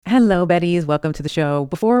Hello, Betties. Welcome to the show.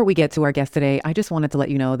 Before we get to our guest today, I just wanted to let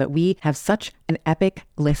you know that we have such an epic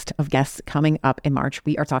list of guests coming up in March.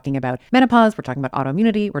 We are talking about menopause, we're talking about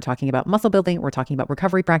autoimmunity, we're talking about muscle building, we're talking about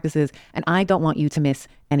recovery practices, and I don't want you to miss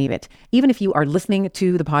any of it. Even if you are listening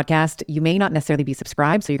to the podcast, you may not necessarily be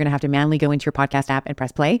subscribed, so you're going to have to manually go into your podcast app and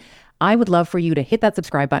press play. I would love for you to hit that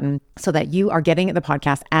subscribe button so that you are getting the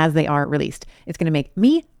podcast as they are released. It's going to make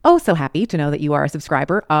me so happy to know that you are a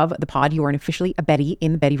subscriber of the pod. You are officially a Betty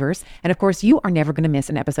in the Bettyverse. And of course, you are never going to miss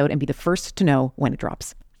an episode and be the first to know when it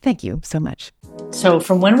drops. Thank you so much. So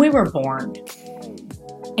from when we were born,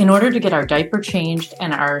 in order to get our diaper changed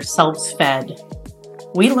and ourselves fed,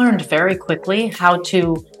 we learned very quickly how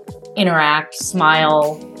to interact,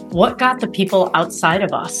 smile, what got the people outside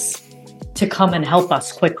of us to come and help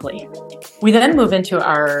us quickly. We then move into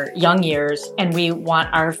our young years and we want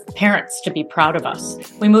our parents to be proud of us.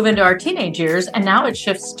 We move into our teenage years and now it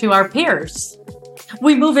shifts to our peers.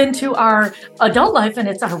 We move into our adult life and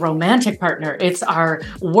it's our romantic partner. It's our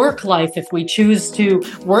work life if we choose to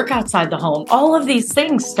work outside the home. All of these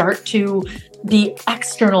things start to be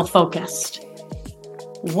external focused.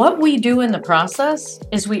 What we do in the process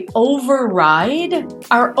is we override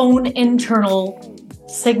our own internal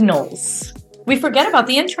signals. We forget about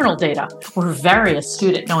the internal data. We're very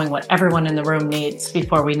astute at knowing what everyone in the room needs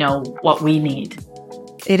before we know what we need.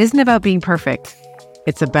 It isn't about being perfect.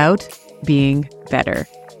 It's about being better.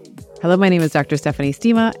 Hello, my name is Dr. Stephanie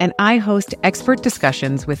Estima, and I host expert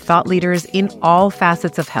discussions with thought leaders in all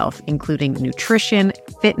facets of health, including nutrition,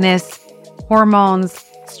 fitness, hormones,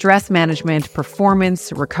 stress management,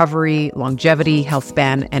 performance, recovery, longevity, health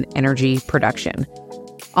span, and energy production.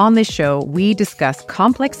 On this show, we discuss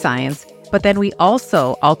complex science, but then we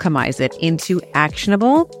also alchemize it into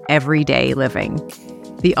actionable, everyday living.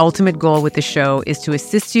 The ultimate goal with the show is to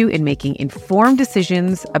assist you in making informed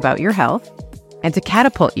decisions about your health and to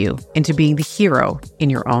catapult you into being the hero in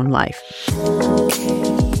your own life.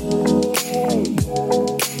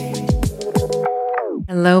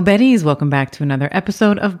 Hello, Betties. Welcome back to another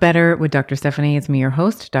episode of Better with Dr. Stephanie. It's me, your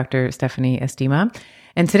host, Dr. Stephanie Estima.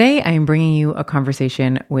 And today I am bringing you a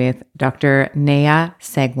conversation with Dr. Neha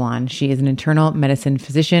Sangwan. She is an internal medicine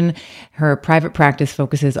physician. Her private practice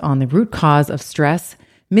focuses on the root cause of stress,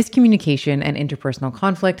 miscommunication, and interpersonal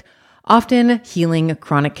conflict, often healing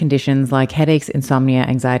chronic conditions like headaches, insomnia,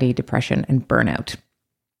 anxiety, depression, and burnout.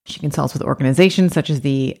 She consults with organizations such as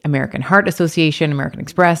the American Heart Association, American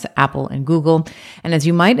Express, Apple, and Google. And as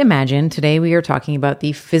you might imagine, today we are talking about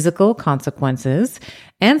the physical consequences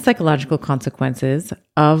and psychological consequences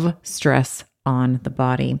of stress on the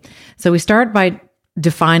body. So we start by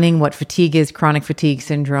defining what fatigue is, chronic fatigue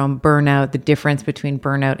syndrome, burnout, the difference between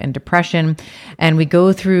burnout and depression. And we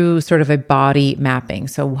go through sort of a body mapping.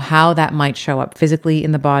 So how that might show up physically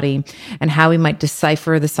in the body and how we might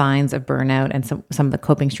decipher the signs of burnout and some of the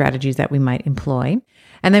coping strategies that we might employ.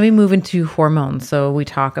 And then we move into hormones. So we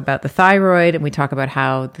talk about the thyroid and we talk about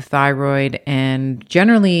how the thyroid and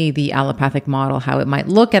generally the allopathic model, how it might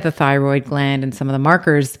look at the thyroid gland and some of the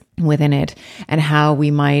markers within it and how we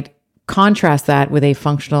might contrast that with a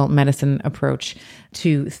functional medicine approach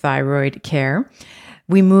to thyroid care.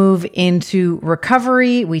 We move into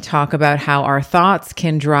recovery. We talk about how our thoughts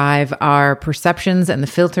can drive our perceptions and the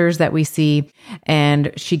filters that we see.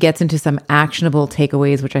 And she gets into some actionable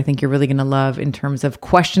takeaways, which I think you're really going to love in terms of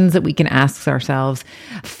questions that we can ask ourselves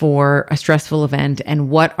for a stressful event and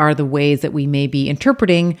what are the ways that we may be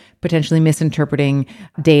interpreting, potentially misinterpreting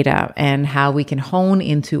data and how we can hone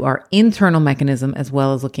into our internal mechanism as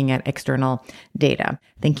well as looking at external data.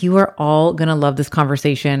 I think you are all going to love this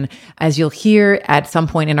conversation. As you'll hear at some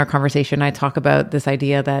point in our conversation, I talk about this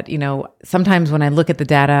idea that, sometimes when I look at the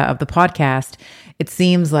data of the podcast, it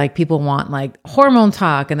seems like people want like hormone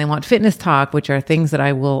talk and they want fitness talk, which are things that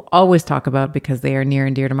I will always talk about because they are near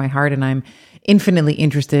and dear to my heart. And I'm infinitely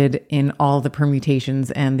interested in all the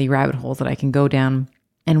permutations and the rabbit holes that I can go down.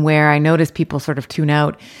 And where I notice people sort of tune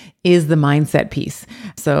out is the mindset piece.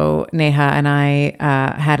 So Neha and I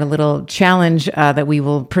had a little challenge that we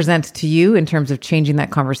will present to you in terms of changing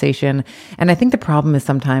that conversation. And I think the problem is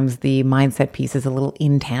sometimes the mindset piece is a little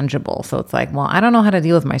intangible. So it's like, well, I don't know how to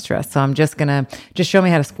deal with my stress. So I'm just going to show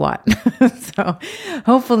me how to squat. So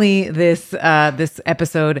hopefully this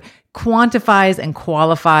episode quantifies and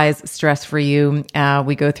qualifies stress for you.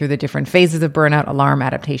 We go through the different phases of burnout, alarm,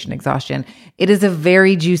 adaptation, exhaustion. It is a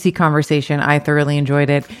very juicy conversation. I thoroughly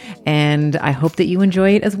enjoyed it, and I hope that you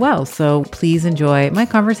enjoy it as well. So please enjoy my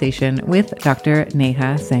conversation with Dr.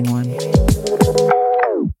 Neha Sangwan.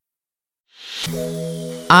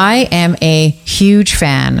 I am a huge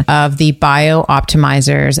fan of the Bio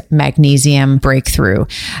Optimizer's Magnesium Breakthrough.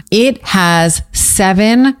 It has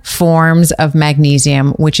 7 forms of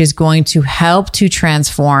magnesium, which is going to help to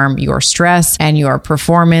transform your stress and your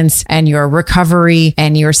performance and your recovery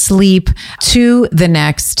and your sleep to the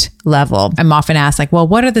next level. I'm often asked like, well,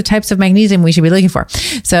 what are the types of magnesium we should be looking for?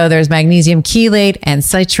 So there's magnesium chelate and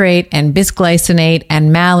citrate and bisglycinate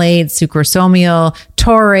and malate, sucrosomial,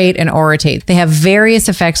 taurate, and orotate. They have various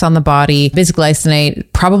effects on the body.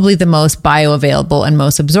 Bisglycinate, probably the most bioavailable and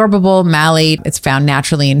most absorbable. Malate, it's found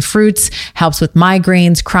naturally in fruits, helps with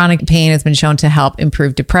migraines. Chronic pain has been shown to help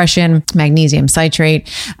improve depression. Magnesium citrate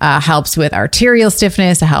helps with arterial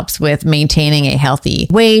stiffness. It helps with maintaining a healthy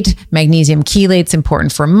weight. Magnesium chelate's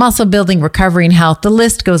important for muscle building, recovery, and health. The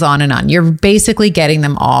list goes on and on. You're basically getting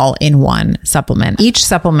them all in one supplement. Each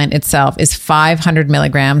supplement itself is 500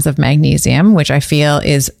 milligrams of magnesium, which I feel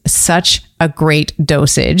is such a great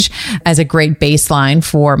dosage as a great baseline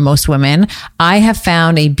for most women. I have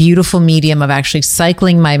found a beautiful medium of actually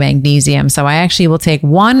cycling my magnesium. So I actually will take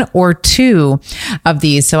 1 or 2 of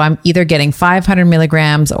these. So I'm either getting 500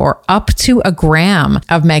 milligrams or up to a gram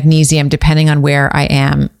of magnesium, depending on where I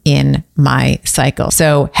am in my cycle.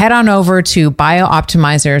 So head on over to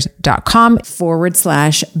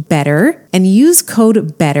biooptimizers.com/better and use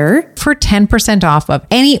code BETTER for 10% off of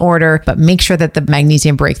any order, but make sure that the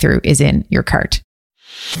magnesium breakthrough is in your cart.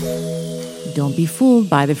 Don't be fooled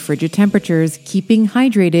by the frigid temperatures. Keeping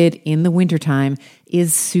hydrated in the wintertime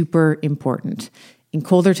is super important. In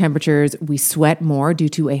colder temperatures, we sweat more due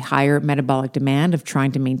to a higher metabolic demand of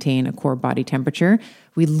trying to maintain a core body temperature.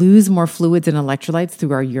 We lose more fluids and electrolytes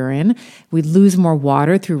through our urine. We lose more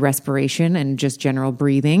water through respiration and just general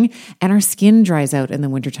breathing. And our skin dries out in the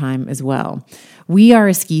wintertime as well. We are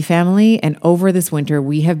a ski family, and over this winter,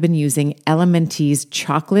 we have been using Elementi's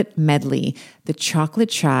chocolate medley. The chocolate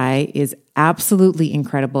chai is absolutely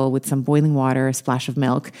incredible with some boiling water, a splash of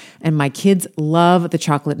milk, and my kids love the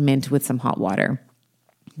chocolate mint with some hot water.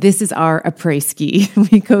 This is our après ski.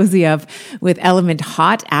 We cozy up with Element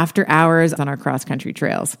hot after hours on our cross-country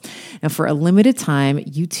trails. Now, for a limited time,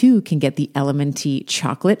 you too can get the Elementi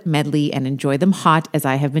chocolate medley and enjoy them hot, as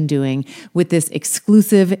I have been doing, with this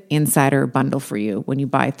exclusive insider bundle for you. When you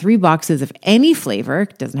buy 3 boxes of any flavor,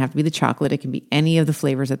 it doesn't have to be the chocolate, it can be any of the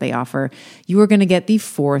flavors that they offer, you are going to get the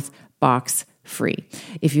 4th box free.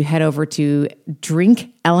 If you head over to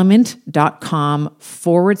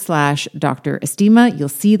drinkelement.com/Dr. Estima, you'll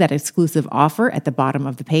see that exclusive offer at the bottom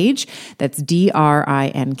of the page. That's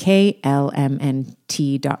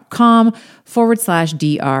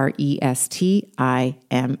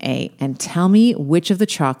DRINKLMNT.com/DRESTIMA. And tell me which of the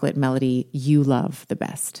chocolate melody you love the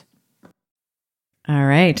best. All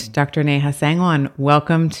right, Dr. Neha Sangwan,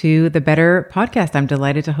 welcome to the Better Podcast. I'm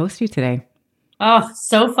delighted to host you today. Oh,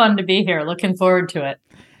 so fun to be here. Looking forward to it.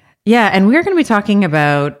 Yeah, and we're going to be talking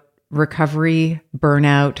about recovery,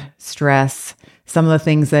 burnout, stress, some of the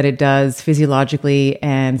things that it does physiologically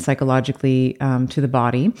and psychologically to the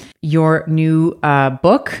body. Your new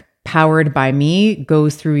book, Powered by Me,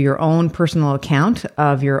 goes through your own personal account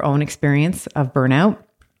of your own experience of burnout.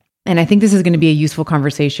 And I think this is going to be a useful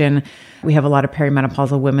conversation. We have a lot of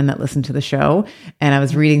perimenopausal women that listen to the show. And I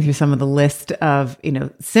was reading through some of the list of,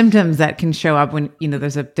 symptoms that can show up when,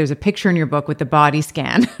 there's a picture in your book with the body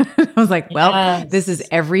scan. I was like, well, yes. This is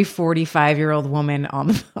every 45-year-old woman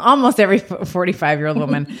almost every 45-year-old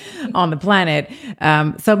woman on the planet.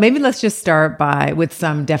 So maybe let's just start with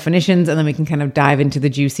some definitions, and then we can kind of dive into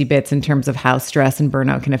the juicy bits in terms of how stress and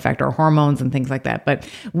burnout can affect our hormones and things like that. But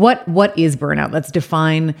what is burnout? Let's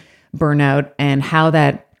define burnout and how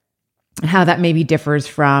that maybe differs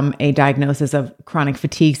from a diagnosis of chronic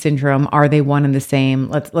fatigue syndrome. Are they one and the same?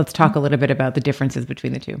 Let's talk a little bit about the differences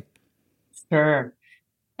between the two. Sure.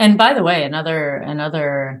 And by the way,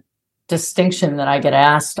 another distinction that I get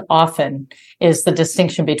asked often is the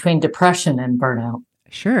distinction between depression and burnout.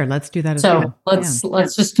 Sure, let's do that as well. So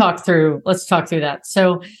let's just talk through that.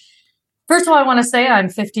 So first of all, I want to say I'm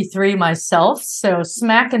 53 myself, so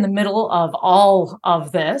smack in the middle of all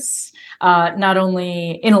of this, not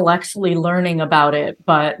only intellectually learning about it,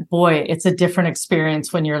 but boy, it's a different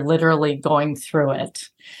experience when you're literally going through it.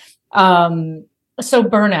 So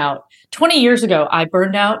burnout. 20 years ago, I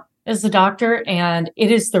burned out as a doctor, and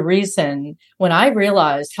it is the reason when I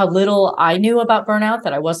realized how little I knew about burnout,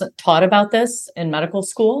 that I wasn't taught about this in medical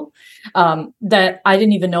school, that I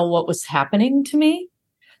didn't even know what was happening to me,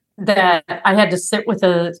 that I had to sit with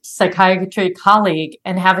a psychiatry colleague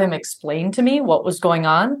and have him explain to me what was going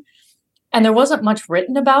on. And there wasn't much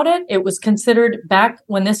written about it. It was considered, back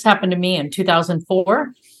when this happened to me in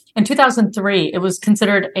 2004, in 2003, it was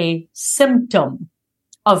considered a symptom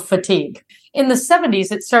of fatigue. In the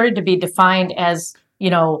 70s, it started to be defined as,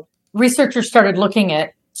 researchers started looking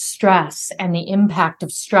at stress and the impact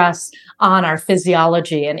of stress on our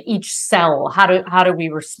physiology and each cell. How do we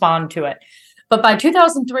respond to it? But by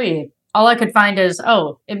 2003, all I could find is,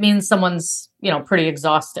 it means someone's, pretty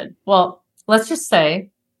exhausted. Well, let's just say,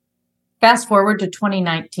 fast forward to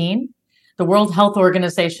 2019, the World Health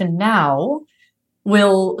Organization now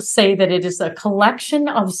will say that it is a collection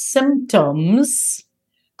of symptoms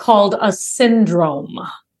called a syndrome.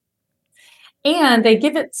 And they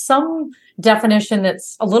give it some definition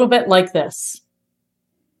that's a little bit like this: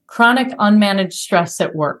 chronic unmanaged stress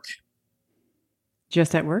at work.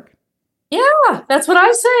 Just at work? Yeah, that's what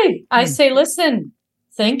I say. I say, listen,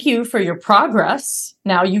 thank you for your progress.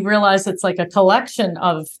 Now you realize it's like a collection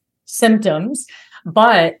of symptoms,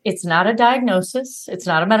 but it's not a diagnosis. It's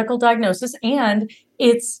not a medical diagnosis, and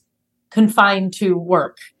it's confined to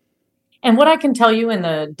work. And what I can tell you, in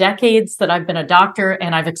the decades that I've been a doctor,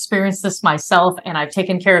 and I've experienced this myself, and I've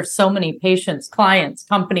taken care of so many patients, clients,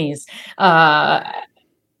 companies, the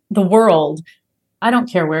world, I don't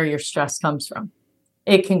care where your stress comes from.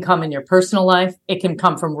 It can come in your personal life. It can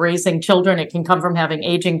come from raising children. It can come from having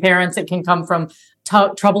aging parents. It can come from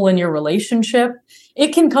trouble in your relationship.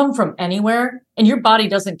 It can come from anywhere, and your body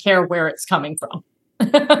doesn't care where it's coming from.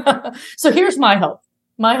 So here's my hope.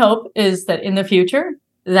 My hope is that in the future,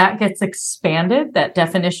 that gets expanded. That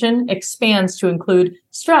definition expands to include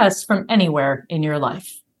stress from anywhere in your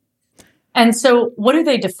life. And so what do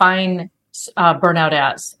they define burnout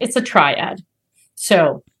as? It's a triad.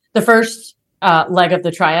 So the first leg of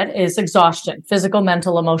the triad is exhaustion, physical,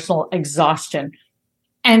 mental, emotional exhaustion.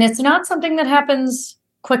 And it's not something that happens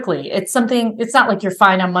quickly. It's not like you're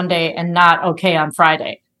fine on Monday and not okay on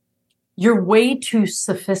Friday. You're way too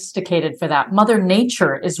sophisticated for that. Mother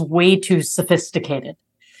Nature is way too sophisticated.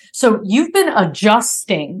 So you've been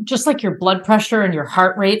adjusting, just like your blood pressure and your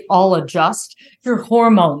heart rate all adjust, your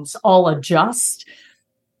hormones all adjust.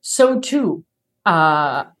 So too,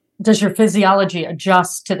 does your physiology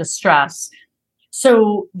adjust to the stress?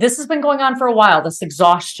 So this has been going on for a while, this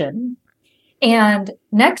exhaustion. And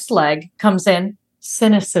next leg comes in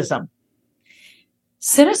cynicism.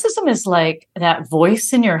 Cynicism is like that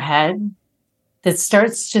voice in your head that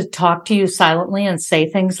starts to talk to you silently and say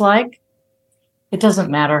things like, it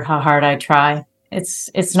doesn't matter how hard I try.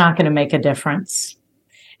 It's not going to make a difference.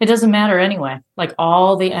 It doesn't matter anyway. Like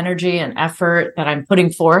all the energy and effort that I'm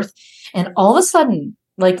putting forth. And all of a sudden,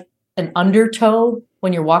 like an undertow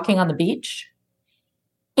when you're walking on the beach,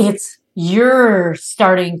 it's you're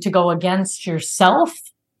starting to go against yourself.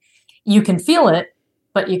 You can feel it,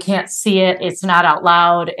 but you can't see it. It's not out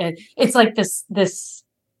loud. It's like this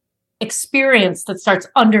experience that starts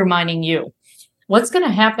undermining you. What's going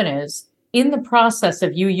to happen is, in the process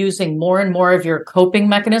of you using more and more of your coping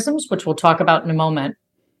mechanisms, which we'll talk about in a moment,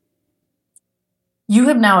 you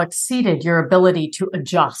have now exceeded your ability to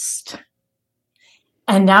adjust.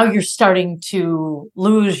 And now you're starting to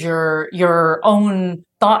lose your own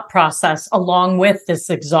thought process along with this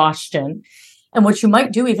exhaustion. And what you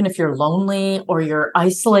might do, even if you're lonely or you're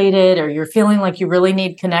isolated or you're feeling like you really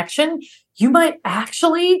need connection, you might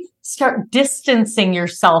actually start distancing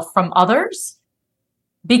yourself from others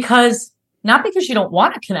not because you don't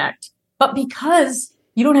want to connect, but because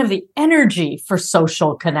you don't have the energy for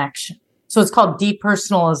social connection. So it's called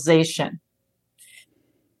depersonalization.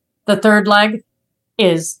 The third leg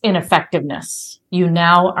is ineffectiveness. You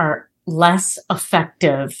now are less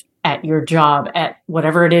effective at your job, at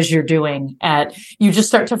whatever it is you're doing. You just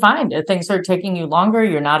start to find that things are taking you longer.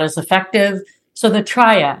 You're not as effective. So the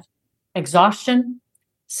triad: exhaustion,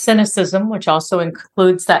 cynicism, which also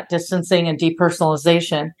includes that distancing and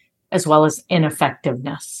depersonalization, as well as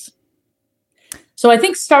ineffectiveness. So I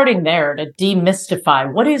think starting there to demystify,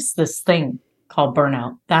 what is this thing called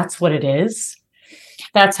burnout? That's what it is.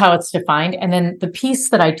 That's how it's defined. And then the piece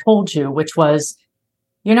that I told you, which was,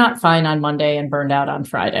 you're not fine on Monday and burned out on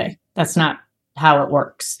Friday. That's not how it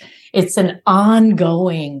works. It's an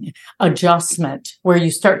ongoing adjustment where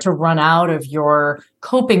you start to run out of your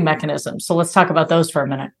coping mechanisms. So let's talk about those for a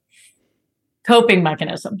minute. Coping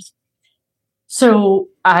mechanisms. So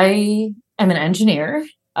I am an engineer.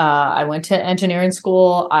 I went to engineering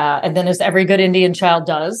school. And then, as every good Indian child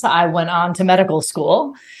does, I went on to medical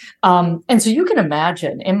school. And so you can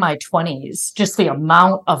imagine in my 20s, just the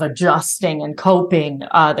amount of adjusting and coping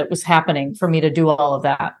that was happening for me to do all of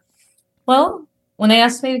that. Well, when they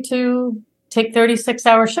asked me to take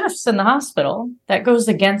 36-hour shifts in the hospital, that goes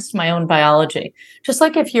against my own biology. Just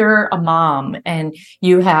like if you're a mom and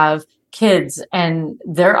you have kids and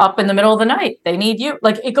they're up in the middle of the night. They need you.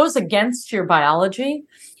 Like, it goes against your biology,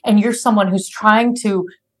 and you're someone who's trying to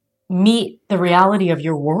meet the reality of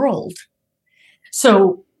your world.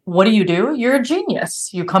 So what do? You're a genius.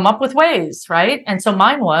 You come up with ways, right? And so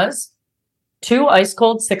mine was 2 ice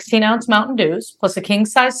cold 16-ounce Mountain Dews plus a king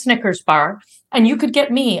size Snickers bar. And you could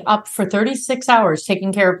get me up for 36 hours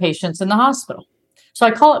taking care of patients in the hospital. So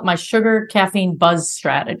I call it my sugar caffeine buzz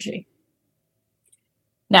strategy.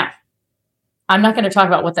 Now, I'm not going to talk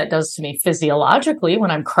about what that does to me physiologically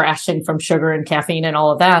when I'm crashing from sugar and caffeine and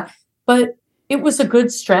all of that, but it was a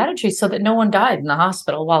good strategy so that no one died in the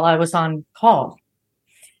hospital while I was on call.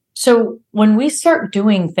 So when we start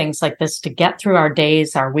doing things like this to get through our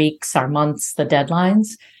days, our weeks, our months, the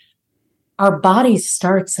deadlines, our body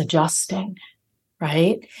starts adjusting,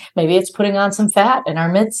 right? Maybe it's putting on some fat in our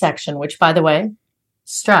midsection, which, by the way,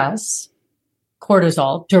 stress,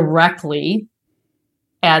 cortisol directly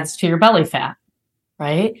adds to your belly fat,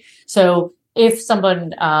 right? So if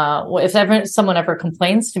someone ever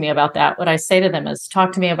complains to me about that, what I say to them is,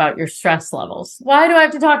 talk to me about your stress levels. Why do I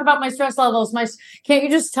have to talk about my stress levels? Can't you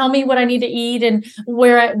just tell me what I need to eat and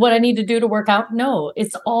what I need to do to work out? No,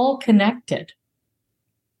 it's all connected.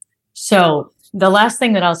 So the last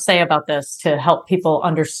thing that I'll say about this to help people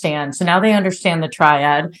understand. So now they understand the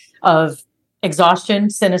triad of exhaustion,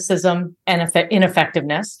 cynicism, and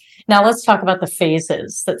ineffectiveness. Now let's talk about the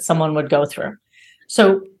phases that someone would go through.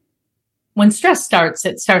 So when stress starts,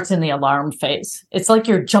 it starts in the alarm phase. It's like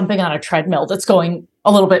you're jumping on a treadmill that's going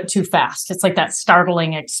a little bit too fast. It's like that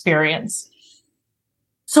startling experience.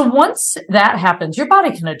 So once that happens, your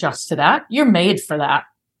body can adjust to that. You're made for that.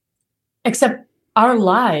 Except our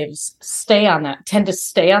lives tend to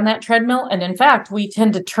stay on that treadmill. And in fact, we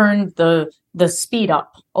tend to turn the speed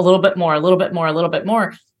up a little bit more, a little bit more, a little bit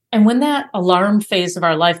more. And when that alarm phase of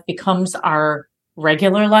our life becomes our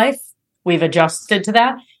regular life, we've adjusted to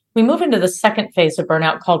that. We move into the second phase of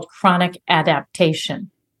burnout called chronic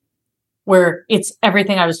adaptation, where it's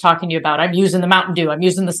everything I was talking to you about. I'm using the Mountain Dew. I'm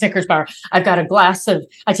using the Snickers bar. I take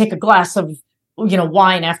a glass of,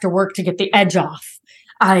 wine after work to get the edge off.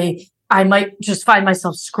 I might just find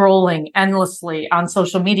myself scrolling endlessly on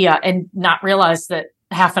social media and not realize that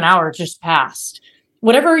half an hour just passed.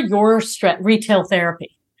 Whatever your retail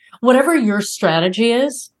therapy, whatever your strategy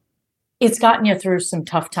is, it's gotten you through some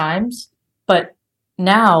tough times, but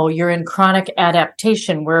now you're in chronic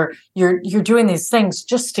adaptation where you're doing these things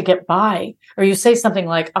just to get by. Or you say something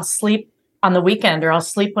like, I'll sleep on the weekend, or I'll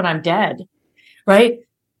sleep when I'm dead, right?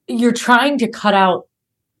 You're trying to cut out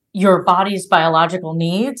your body's biological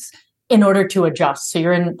needs in order to adjust. So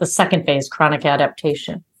you're in the second phase, chronic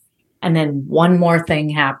adaptation. And then one more thing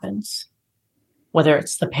happens, whether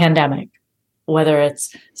it's the pandemic, whether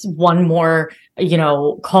it's one more,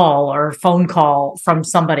 call or phone call from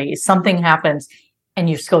somebody, something happens, and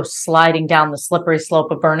you go sliding down the slippery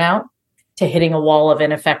slope of burnout to hitting a wall of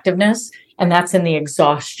ineffectiveness. And that's in the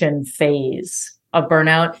exhaustion phase of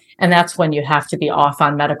burnout. And that's when you have to be off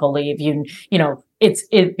on medical leave.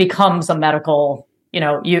 It becomes a medical,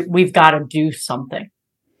 we've got to do something.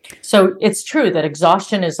 So it's true that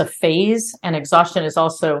exhaustion is a phase, and exhaustion is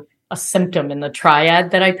also a symptom in the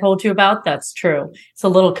triad that I told you about. That's true. It's a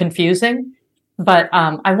little confusing, but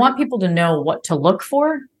I want people to know what to look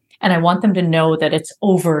for. And I want them to know that it's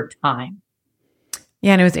over time.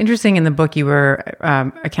 Yeah. And it was interesting in the book, you were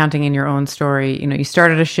accounting in your own story. You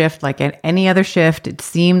started a shift like at any other shift. It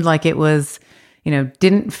seemed like it was,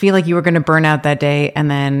 didn't feel like you were going to burn out that day.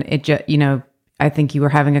 And then it just, I think you were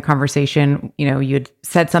having a conversation, you had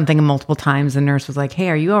said something multiple times. The nurse was like, hey,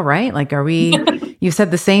 are you all right? Like, you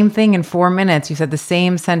said the same thing in 4 minutes. You said the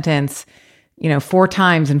same sentence, 4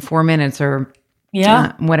 times in 4 minutes, or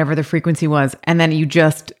whatever the frequency was. And then you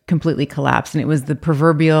just completely collapsed. And it was the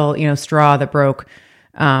proverbial, straw that broke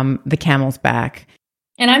the camel's back.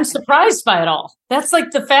 And I'm surprised by it all. That's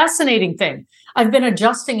like the fascinating thing. I've been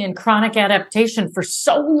adjusting in chronic adaptation for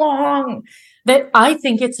so long that I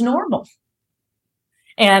think it's normal.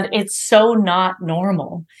 And it's so not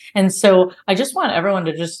normal. And so I just want everyone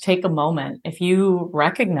to just take a moment. If you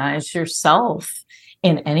recognize yourself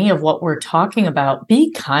in any of what we're talking about,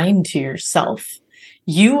 be kind to yourself.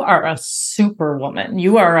 You are a superwoman.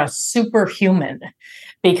 You are a superhuman,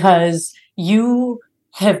 because you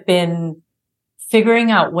have been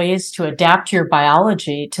figuring out ways to adapt your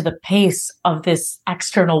biology to the pace of this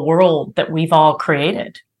external world that we've all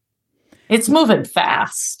created. It's moving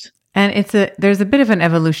fast. And there's a bit of an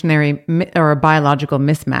evolutionary or a biological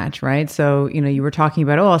mismatch, right? So, you were talking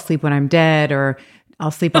about, I'll sleep when I'm dead, or I'll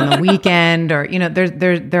sleep on the weekend, or,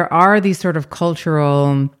 there are these sort of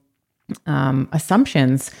cultural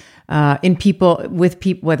assumptions in people, with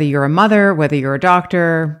people, whether you're a mother, whether you're a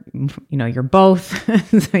doctor, you're both.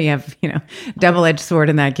 So you have, double-edged sword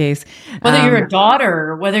in that case. Whether you're a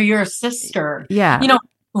daughter, whether you're a sister. Yeah.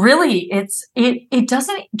 Really, it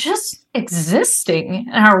doesn't, just existing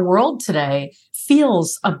in our world today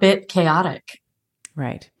feels a bit chaotic.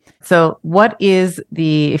 Right. So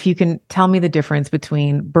if you can tell me the difference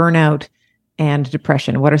between burnout and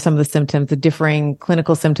depression, what are some of the symptoms, the differing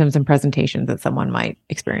clinical symptoms and presentations that someone might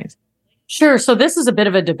experience? Sure. So this is a bit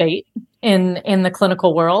of a debate in the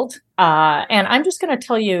clinical world. And I'm just going to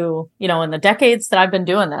tell you, in the decades that I've been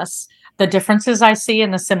doing this, the differences I see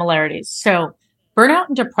and the similarities. So burnout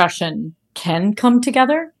and depression can come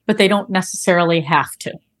together, but they don't necessarily have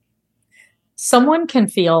to. Someone can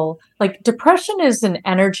feel like depression is an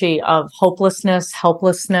energy of hopelessness,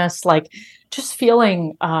 helplessness, like just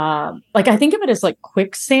feeling like I think of it as like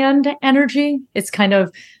quicksand energy. It's kind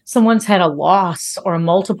of someone's had a loss or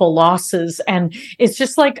multiple losses, and it's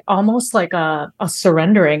just like almost like a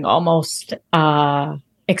surrendering almost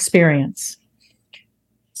experience.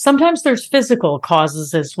 Sometimes there's physical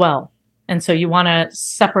causes as well. And so you want to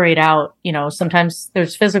separate out, sometimes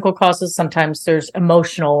there's physical causes, sometimes there's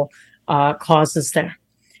emotional causes there.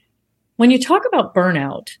 When you talk about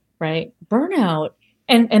burnout, right? Burnout,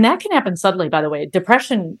 and that can happen suddenly, by the way.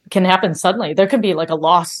 Depression can happen suddenly. There can be like a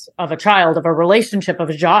loss of a child, of a relationship, of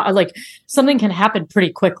a job, like something can happen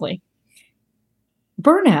pretty quickly.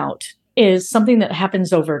 Burnout is something that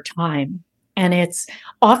happens over time. And it's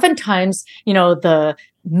oftentimes, the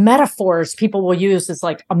metaphors people will use is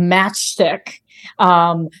like a matchstick,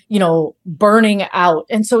 burning out.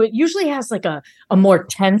 And so it usually has like a more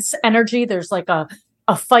tense energy. There's like a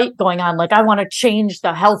fight going on. Like, I want to change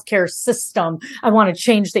the healthcare system. I want to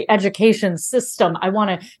change the education system. I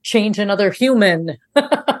want to change another human.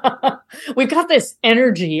 We've got this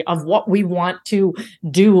energy of what we want to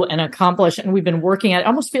do and accomplish. And we've been working at it. It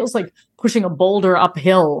almost feels like pushing a boulder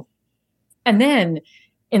uphill. And then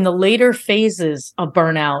in the later phases of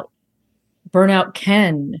burnout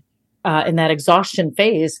can, in that exhaustion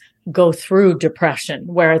phase, go through depression,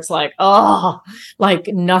 where it's like, like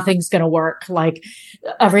nothing's going to work, like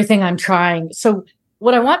everything I'm trying. So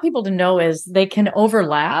what I want people to know is they can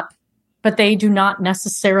overlap, but they do not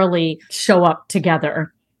necessarily show up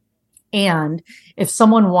together. And if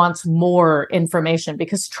someone wants more information,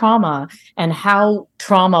 because trauma and how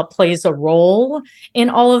trauma plays a role in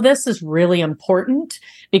all of this is really important,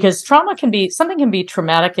 because trauma can be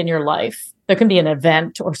traumatic in your life. There can be an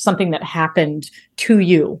event or something that happened to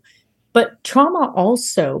you. But trauma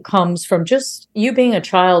also comes from just you being a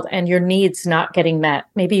child and your needs not getting met.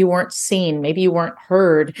 Maybe you weren't seen. Maybe you weren't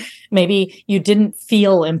heard. Maybe you didn't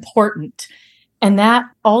feel important. And that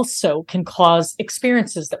also can cause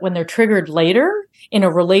experiences that when they're triggered later in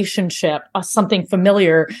a relationship, something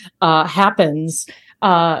familiar happens,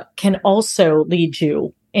 can also lead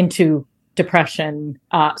you into depression.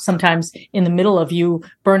 Sometimes in the middle of you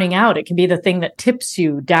burning out, it can be the thing that tips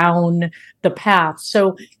you down the path.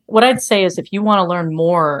 So what I'd say is if you want to learn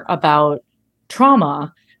more about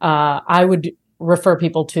trauma, I would refer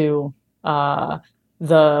people to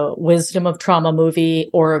the Wisdom of Trauma movie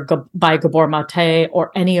or by Gabor Mate or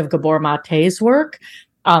any of Gabor Mate's work.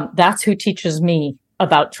 That's who teaches me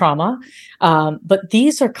about trauma. But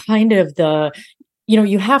these are kind of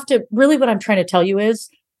you have to really, what I'm trying to tell you is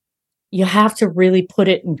you have to really put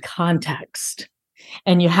it in context.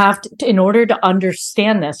 And you have to, in order to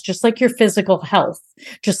understand this, just like your physical health,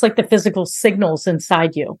 just like the physical signals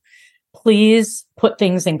inside you, please put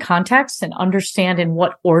things in context and understand in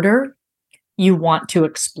what order you want to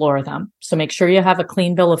explore them. So make sure you have a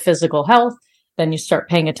clean bill of physical health. Then you start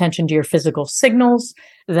paying attention to your physical signals.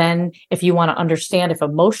 Then if you want to understand if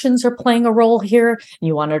emotions are playing a role here, and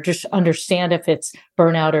you want to just understand if it's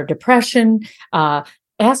burnout or depression,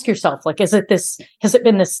 ask yourself, like, has it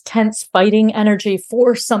been this tense fighting energy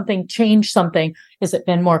for something, change something? Has it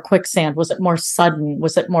been more quicksand? Was it more sudden?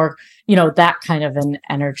 Was it more, that kind of an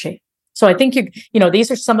energy? So I think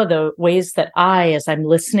these are some of the ways that as I'm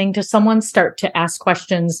listening to someone, start to ask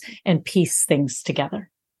questions and piece things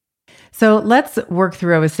together. So let's work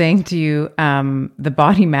through, I was saying to you, the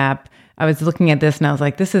body map. I was looking at this and I was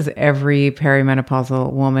like, this is every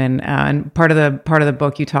perimenopausal woman. And part of the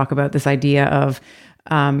book, you talk about this idea of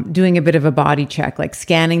doing a bit of a body check, like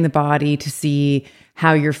scanning the body to see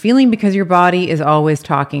how you're feeling, because your body is always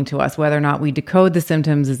talking to us. Whether or not we decode the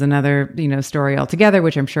symptoms is another, story altogether,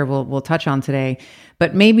 which I'm sure we'll touch on today.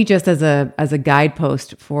 But maybe just as a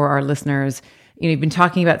guidepost for our listeners, you've been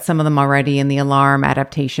talking about some of them already in the alarm,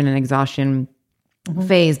 adaptation, and exhaustion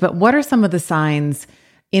phase. But what are some of the signs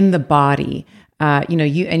in the body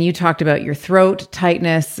you talked about your throat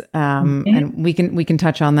tightness, and we can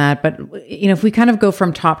touch on that. But if we kind of go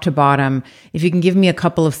from top to bottom, if you can give me a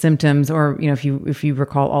couple of symptoms, or if you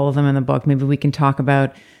recall all of them in the book, maybe we can talk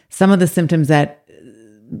about some of the symptoms that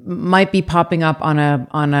might be popping up on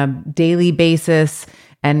a daily basis,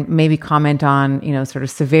 and maybe comment on sort of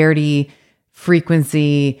severity,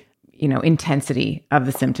 frequency, intensity of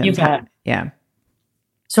the symptoms. You bet. Yeah.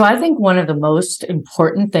 So I think one of the most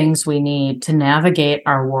important things we need to navigate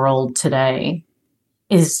our world today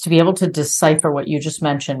is to be able to decipher what you just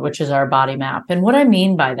mentioned, which is our body map. And what I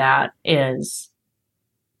mean by that is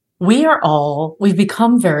we've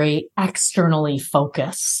become very externally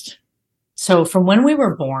focused. So from when we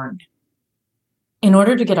were born, in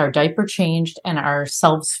order to get our diaper changed and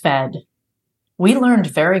ourselves fed, we learned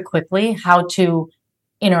very quickly how to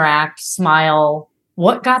interact, smile,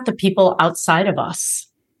 what got the people outside of us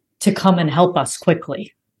to come and help us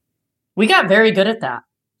quickly. We got very good at that.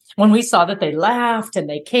 When we saw that they laughed and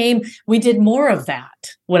they came, we did more of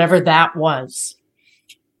that, whatever that was.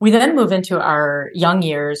 We then move into our young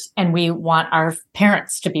years and we want our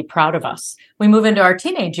parents to be proud of us. We move into our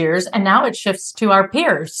teenage years and now it shifts to our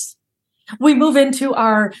peers. We move into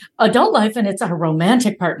our adult life and it's our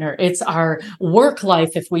romantic partner. It's our work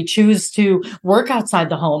life if we choose to work outside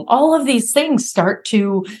the home. All of these things start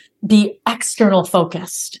to be external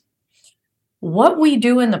focused. What we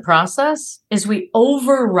do in the process is we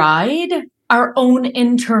override our own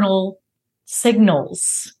internal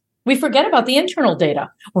signals. We forget about the internal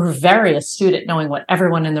data. We're very astute at knowing what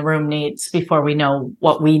everyone in the room needs before we know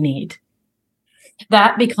what we need.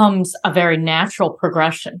 That becomes a very natural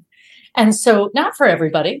progression. And so not for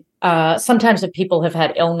everybody. Sometimes if people have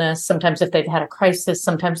had illness, sometimes if they've had a crisis,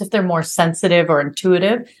 sometimes if they're more sensitive or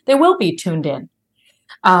intuitive, they will be tuned in.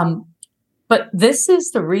 But this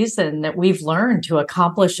is the reason that we've learned to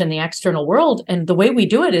accomplish in the external world. And the way we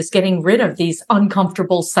do it is getting rid of these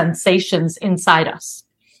uncomfortable sensations inside us.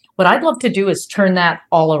 What I'd love to do is turn that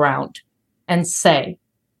all around and say,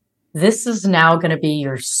 this is now going to be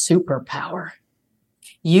your superpower.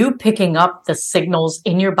 You picking up the signals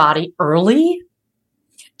in your body early,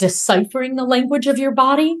 deciphering the language of your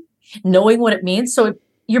body, knowing what it means. So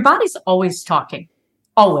your body's always talking,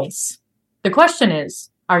 always. The question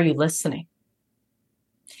is, are you listening?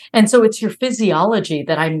 And so it's your physiology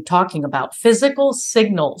that I'm talking about, physical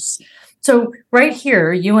signals. So right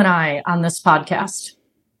here, you and I on this podcast,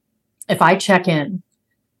 if I check in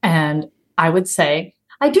and I would say,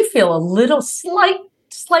 I do feel a little slight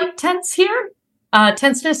tenseness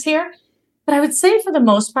here. But I would say for the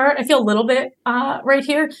most part, I feel a little bit right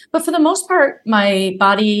here. But for the most part, my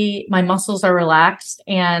body, my muscles are relaxed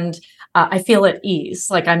and I feel at ease.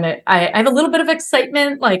 Like I have a little bit of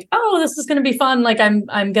excitement, like, oh, this is going to be fun. Like I'm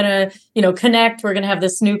going to, connect. We're going to have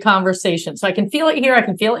this new conversation. So I can feel it here. I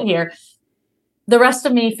can feel it here. The rest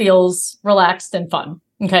of me feels relaxed and fun.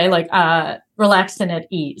 Okay. Like, relaxed and at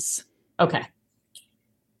ease. Okay.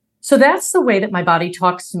 So that's the way that my body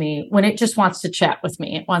talks to me when it just wants to chat with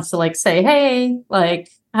me. It wants to say, hey,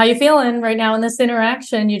 how you feeling right now in this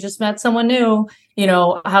interaction? You just met someone new,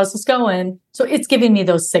 how's this going? So it's giving me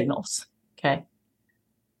those signals. Okay.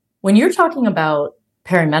 When you're talking about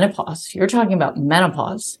perimenopause, you're talking about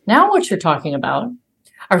menopause. Now what you're talking about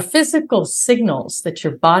are physical signals that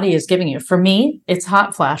your body is giving you. For me, it's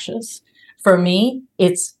hot flashes. For me,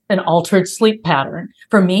 it's an altered sleep pattern.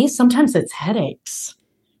 For me, sometimes it's headaches.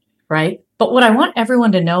 Right? But what I want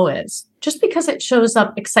everyone to know is just because it shows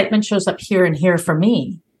up, excitement shows up here and here for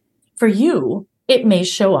me, for you, it may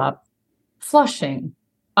show up flushing,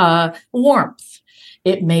 warmth.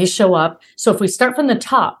 It may show up. So if we start from the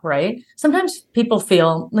top, right? Sometimes people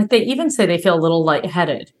feel like they even say they feel a little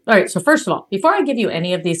lightheaded. All right. So first of all, before I give you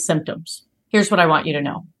any of these symptoms, here's what I want you to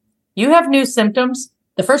know. You have new symptoms.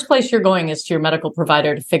 The first place you're going is to your medical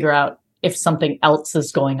provider to figure out if something else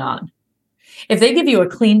is going on. If they give you a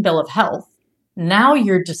clean bill of health, now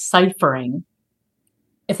you're deciphering.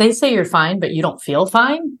 If they say you're fine, but you don't feel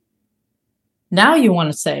fine, now you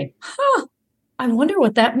want to say, I wonder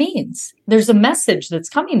what that means. There's a message that's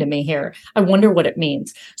coming to me here. I wonder what it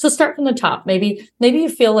means. So start from the top. Maybe you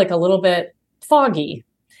feel like a little bit foggy.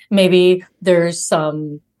 Maybe there's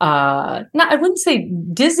some, I wouldn't say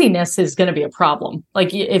dizziness is going to be a problem.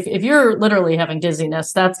 Like if you're literally having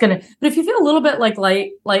dizziness, that's going to, but if you feel a little bit like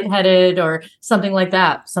lightheaded or something like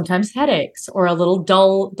that, sometimes headaches or a little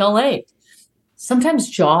dull ache, sometimes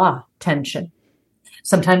jaw tension,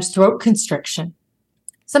 sometimes throat constriction,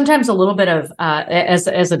 sometimes a little bit of,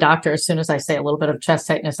 as a doctor, as soon as I say a little bit of chest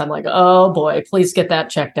tightness, I'm like, oh boy, please get that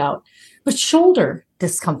checked out. But shoulder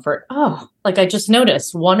discomfort. Oh, like I just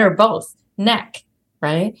noticed one or both. Neck,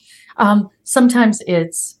 right? Sometimes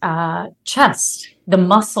it's chest. The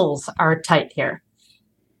muscles are tight here.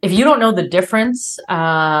 If you don't know the difference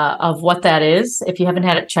of what that is, if you haven't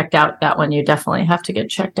had it checked out, that one you definitely have to get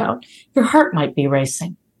checked out. Your heart might be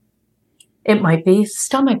racing. It might be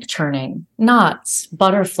stomach churning, knots,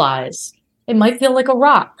 butterflies. It might feel like a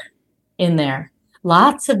rock in there.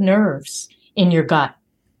 Lots of nerves in your gut.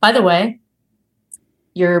 By the way,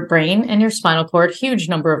 your brain and your spinal cord, huge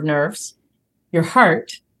number of nerves. Your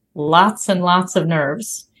heart, lots and lots of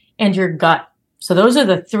nerves. And your gut. So those are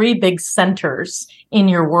the three big centers in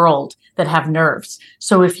your world that have nerves.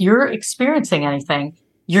 So if you're experiencing anything,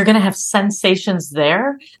 you're going to have sensations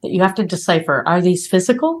there that you have to decipher. Are these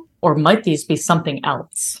physical or might these be something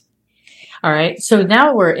else? All right. So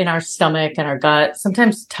now we're in our stomach and our gut,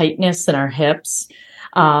 sometimes tightness in our hips,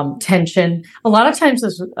 tension. A lot of times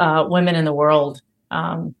as women in the world,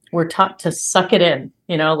 we're taught to suck it in,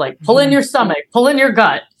 like pull in your stomach, pull in your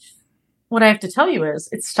gut. What I have to tell you is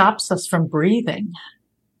it stops us from breathing.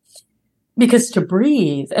 Because to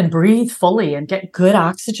breathe and breathe fully and get good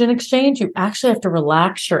oxygen exchange, you actually have to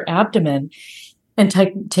relax your abdomen and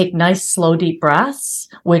take nice, slow, deep breaths,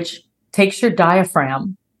 which takes your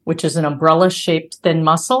diaphragm, which is an umbrella-shaped thin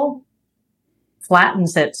muscle,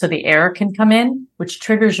 flattens it so the air can come in, which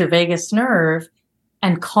triggers your vagus nerve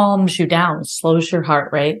and calms you down, slows your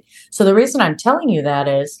heart rate. So the reason I'm telling you that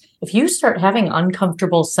is if you start having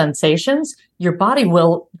uncomfortable sensations, your body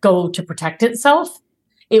will go to protect itself.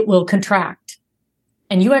 It will contract.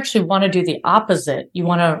 And you actually want to do the opposite. You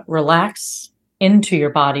want to relax into your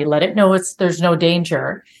body, let it know there's no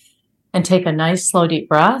danger, and take a nice, slow, deep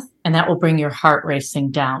breath, and that will bring your heart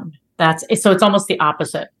racing down. So it's almost the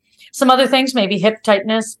opposite. Some other things, maybe hip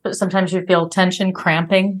tightness, but sometimes you feel tension,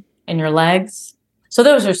 cramping in your legs. So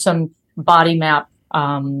those are some body map,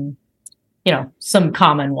 some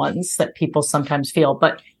common ones that people sometimes feel.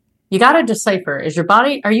 But you got to decipher,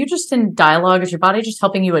 are you just in dialogue? Is your body just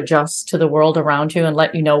helping you adjust to the world around you and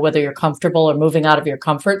let you know whether you're comfortable or moving out of your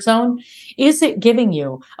comfort zone? Is it giving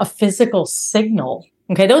you a physical signal?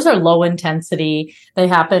 Okay, those are low intensity. They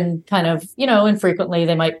happen kind of, infrequently.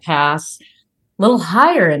 They might pass. A little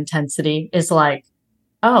higher intensity is like,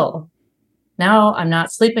 oh, now I'm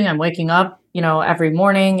not sleeping. I'm waking up, every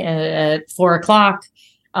morning at 4:00.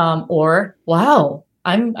 Or, wow,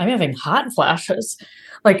 I'm having hot flashes.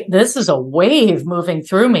 Like this is a wave moving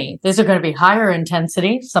through me. These are going to be higher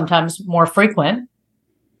intensity, sometimes more frequent.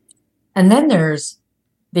 And then there's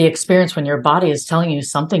the experience when your body is telling you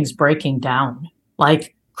something's breaking down,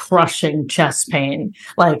 like crushing chest pain,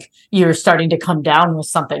 like you're starting to come down with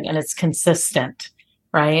something and it's consistent,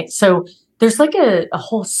 right? So there's like a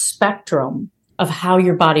whole spectrum of how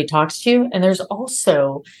your body talks to you. And there's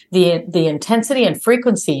also the intensity and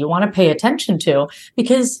frequency you want to pay attention to,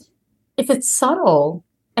 because if it's subtle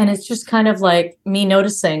and it's just kind of like me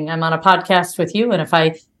noticing I'm on a podcast with you, and if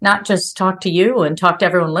I not just talk to you and talk to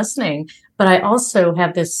everyone listening, but I also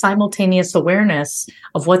have this simultaneous awareness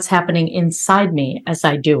of what's happening inside me as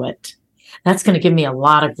I do it, that's going to give me a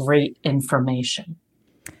lot of great information.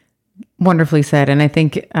 Wonderfully said. And I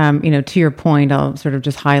think, to your point, I'll sort of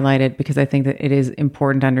just highlight it because I think that it is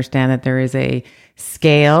important to understand that there is a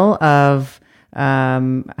scale of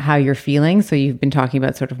how you're feeling. So you've been talking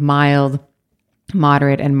about sort of mild,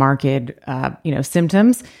 moderate, and marked,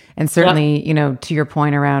 symptoms. And certainly, to your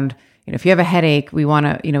point around, if you have a headache, we want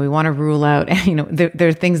to rule out, there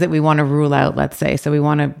are things that we want to rule out, let's say. So we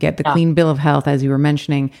want to get the clean bill of health, as you were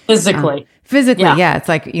mentioning. Physically. Yeah. It's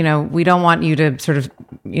like, we don't want you to sort of,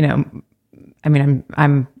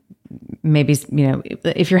 I'm maybe,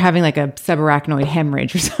 if you're having like a subarachnoid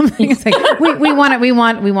hemorrhage or something, it's like, we want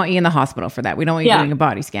you in the hospital for that. We don't want you doing a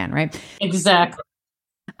body scan, right? Exactly.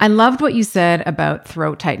 I loved what you said about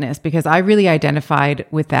throat tightness because I really identified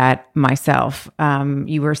with that myself.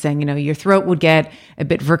 You were saying, your throat would get a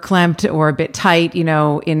bit verklempt or a bit tight,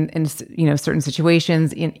 in certain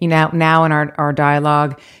situations. Now in our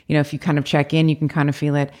dialogue, if you kind of check in, you can kind of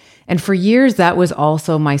feel it. And for years, that was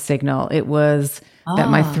also my signal. It was that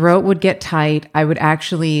my throat would get tight. I would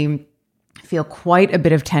actually feel quite a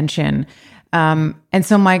bit of tension. And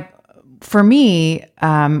so for me,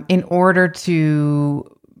 in order to,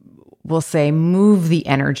 we'll say, move the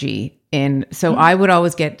energy in. So I would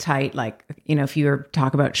always get tight. Like, if you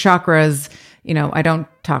talk about chakras, I don't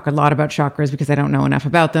talk a lot about chakras because I don't know enough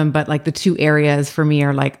about them, but like the two areas for me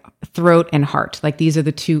are like throat and heart. Like these are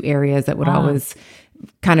the two areas that would always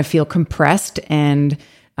kind of feel compressed and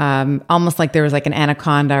almost like there was like an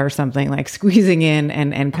anaconda or something like squeezing in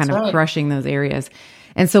and kind of crushing those areas.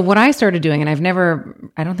 And so what I started doing, and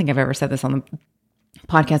I don't think I've ever said this on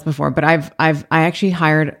podcast before, but I actually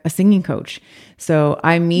hired a singing coach. So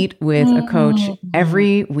I meet with a coach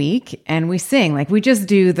every week and we sing, like we just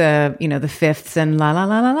do the, the fifths and la, la,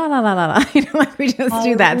 la, la, la, la, la, la, like we just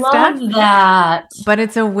do that stuff. I love that. But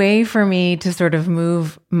it's a way for me to sort of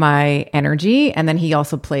move my energy. And then he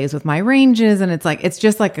also plays with my ranges. And it's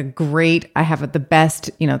just like I have the best,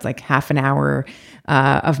 it's like half an hour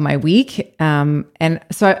of my week. And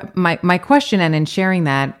so my question, and in sharing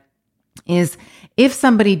that, is if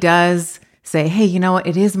somebody does say, hey, you know what,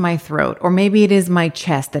 it is my throat, or maybe it is my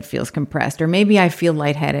chest that feels compressed, or maybe I feel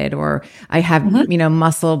lightheaded, or I have,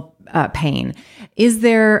 muscle pain. Is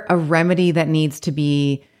there a remedy that needs to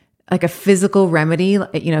be like a physical remedy?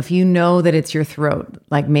 If you know that it's your throat,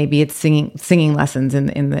 like maybe it's singing lessons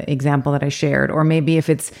in the example that I shared, or maybe if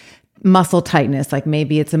it's muscle tightness, like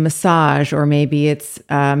maybe it's a massage, or maybe it's,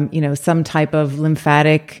 some type of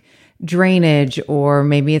lymphatic drainage, or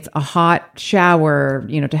maybe it's a hot shower,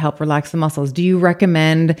 to help relax the muscles. Do you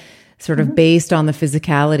recommend sort of based on the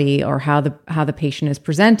physicality or how the patient is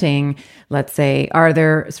presenting, let's say, are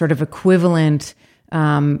there sort of equivalent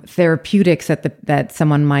therapeutics that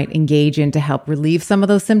someone might engage in to help relieve some of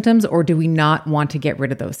those symptoms, or do we not want to get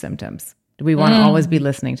rid of those symptoms? Do we want to always be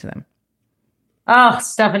listening to them? Oh,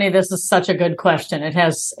 Stephanie, this is such a good question. It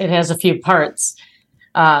has a few parts.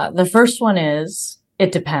 The first one is,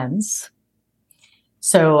 it depends.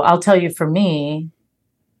 So I'll tell you, for me,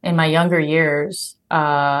 in my younger years,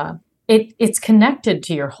 it's connected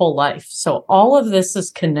to your whole life. So all of this is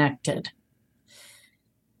connected.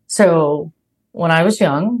 So when I was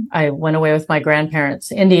young, I went away with my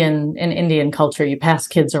grandparents. In Indian culture, you pass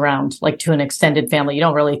kids around like to an extended family. You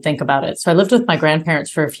don't really think about it. So I lived with my grandparents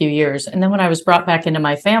for a few years. And then when I was brought back into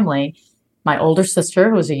my family, my older sister,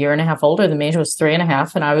 who was a year and a half older than me, was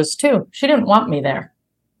 3.5, and I was 2. She didn't want me there.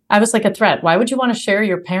 I was like a threat. Why would you want to share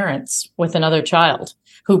your parents with another child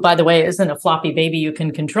who, by the way, isn't a floppy baby you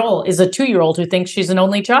can control, is a 2-year-old who thinks she's an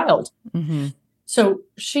only child? Mm-hmm. So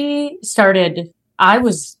she started, I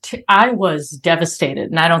was devastated.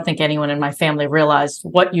 And I don't think anyone in my family realized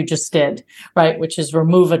what you just did, right? Which is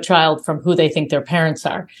remove a child from who they think their parents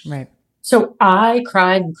are. Right. So I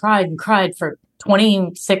cried and cried and cried for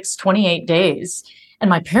 26, 28 days. And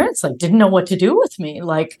my parents didn't know what to do with me.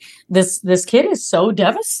 Like this kid is so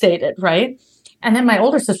devastated, right? And then my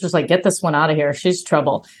older sister's like, get this one out of here. She's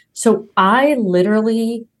trouble. So I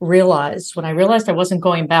literally realized, when I realized I wasn't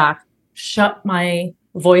going back, shut my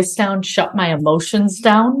voice down, shut my emotions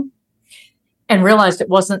down, and realized it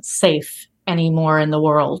wasn't safe anymore in the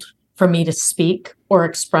world for me to speak or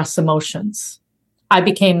express emotions. I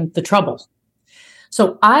became the trouble.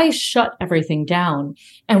 So I shut everything down.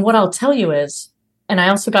 And what I'll tell you is, and I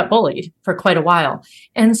also got bullied for quite a while.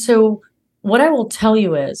 And so what I will tell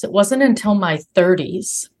you is, it wasn't until my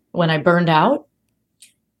 30s when I burned out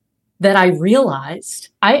that I realized,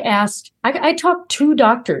 I talked 2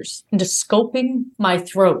 doctors into scoping my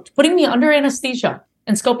throat, putting me under anesthesia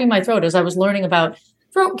and scoping my throat as I was learning about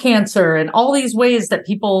throat cancer and all these ways that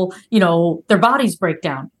people, their bodies break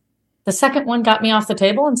down. The second one got me off the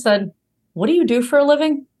table and said, what do you do for a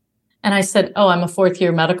living? And I said, oh, I'm a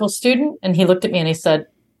 4th-year medical student. And he looked at me and he said,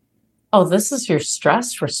 oh, this is your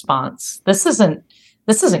stress response. This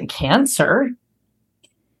isn't cancer.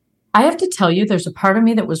 I have to tell you, there's a part of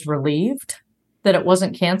me that was relieved that it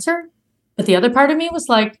wasn't cancer. But the other part of me was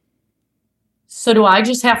like, so do I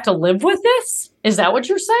just have to live with this? Is that what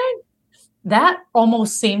you're saying? That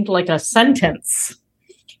almost seemed like a sentence.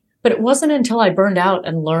 But it wasn't until I burned out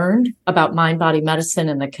and learned about mind-body medicine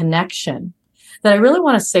and the connection that I really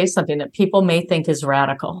want to say something that people may think is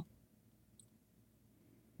radical.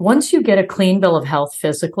 Once you get a clean bill of health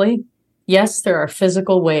physically, yes, there are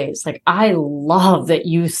physical ways. Like, I love that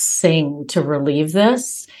you sing to relieve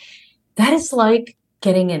this. That is like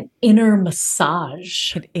getting an inner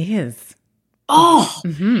massage. It is. Oh,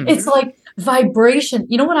 It's like vibration.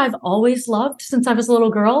 You know what I've always loved since I was a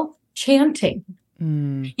little girl? Chanting.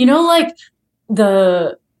 Like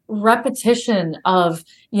the repetition of,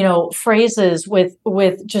 phrases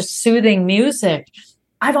with just soothing music.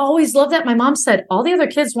 I've always loved that. My mom said all the other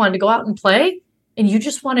kids wanted to go out and play, and you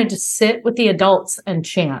just wanted to sit with the adults and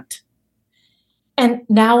chant. And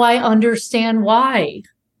now I understand why.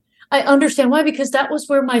 Because that was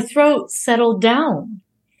where my throat settled down.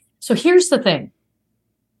 So here's the thing.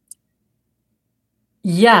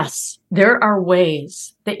 Yes, there are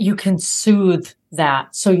ways that you can soothe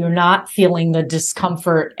that so you're not feeling the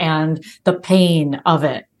discomfort and the pain of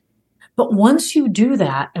it. But once you do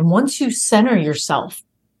that, and once you center yourself,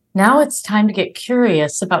 now it's time to get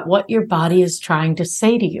curious about what your body is trying to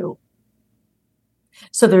say to you.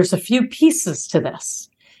 So there's a few pieces to this.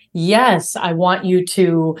 Yes, I want you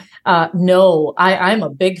to know I'm a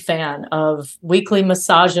big fan of weekly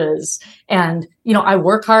massages, and I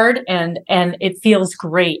work hard, and it feels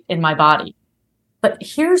great in my body. But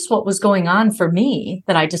here's what was going on for me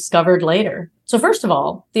that I discovered later. So first of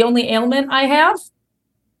all, the only ailment I have,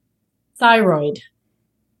 thyroid.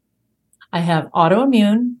 I have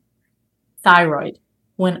autoimmune thyroid.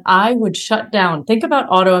 When I would shut down, think about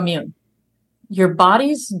autoimmune. Your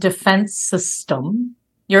body's defense system,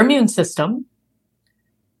 your immune system,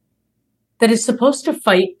 that is supposed to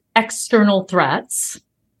fight external threats,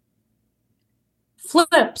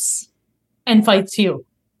 flips and fights you.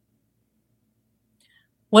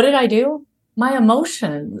 What did I do? My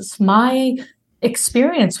emotions, my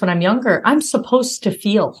experience when I'm younger, I'm supposed to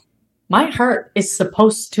feel. My heart is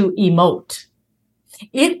supposed to emote.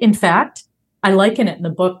 It, in fact, I liken it in the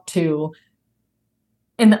book to,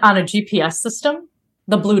 on a GPS system,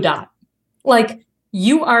 the blue dot. Like,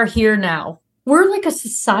 you are here now. We're like a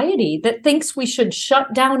society that thinks we should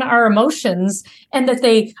shut down our emotions and that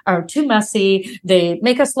they are too messy, they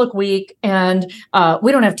make us look weak, and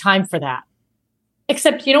we don't have time for that.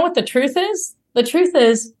 Except, you know what the truth is? The truth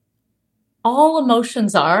is, all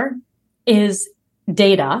emotions is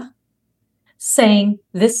data saying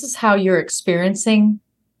this is how you're experiencing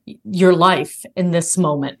your life in this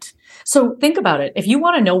moment. So think about it. If you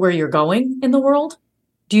want to know where you're going in the world,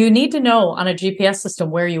 do you need to know on a GPS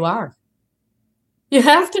system where you are? You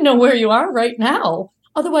have to know where you are right now.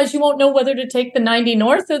 Otherwise, you won't know whether to take the 90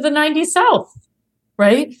 north or the 90 south,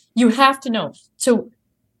 right? You have to know. So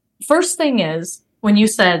first thing is, when you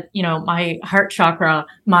said, my heart chakra,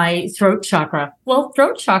 my throat chakra, well,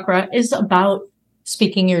 throat chakra is about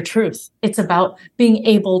speaking your truth. It's about being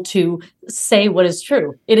able to say what is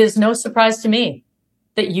true. It is no surprise to me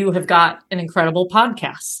that you have got an incredible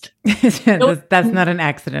podcast. That's not an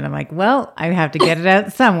accident. I'm like, well, I have to get it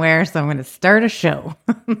out somewhere, so I'm going to start a show.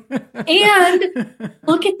 And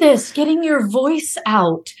look at this, getting your voice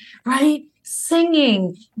out, right?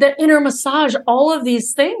 Singing, the inner massage, all of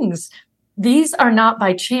these things. These are not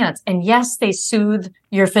by chance. And yes, they soothe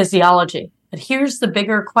your physiology. But here's the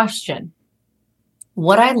bigger question.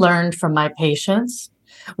 What I learned from my patients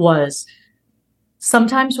was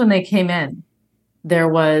sometimes when they came in, there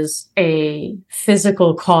was a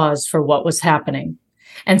physical cause for what was happening.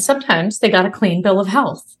 And sometimes they got a clean bill of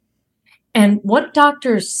health. And what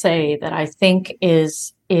doctors say that I think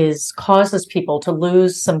is causes people to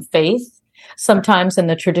lose some faith sometimes in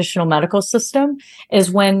the traditional medical system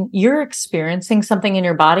is when you're experiencing something in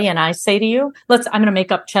your body and I say to you, I'm going to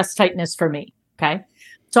make up chest tightness for me. Okay.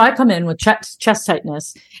 So I come in with chest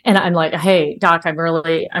tightness and I'm like, hey, doc, I'm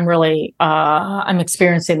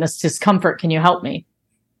experiencing this discomfort. Can you help me?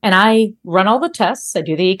 And I run all the tests. I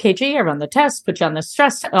do the EKG. I run the tests, put you on the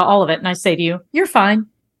stress, all of it. And I say to you, you're fine,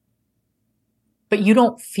 but you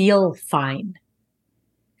don't feel fine.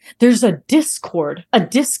 There's a discord, a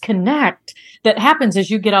disconnect that happens as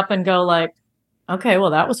you get up and go like, okay,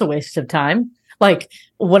 well, that was a waste of time. Like,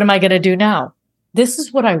 what am I going to do now? This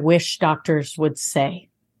is what I wish doctors would say.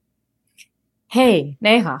 Hey,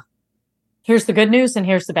 Neha, here's the good news and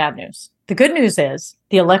here's the bad news. The good news is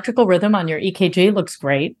the electrical rhythm on your EKG looks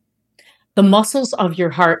great. The muscles of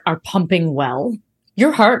your heart are pumping well.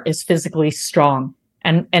 Your heart is physically strong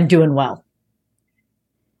and doing well.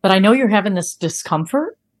 But I know you're having this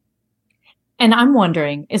discomfort. And I'm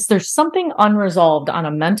wondering, is there something unresolved on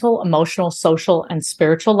a mental, emotional, social, and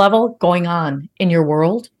spiritual level going on in your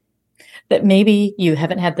world that maybe you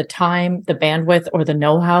haven't had the time, the bandwidth, or the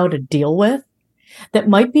know-how to deal with that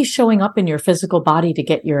might be showing up in your physical body to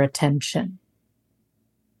get your attention?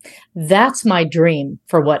 That's my dream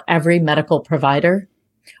for what every medical provider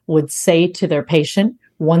would say to their patient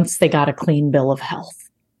once they got a clean bill of health.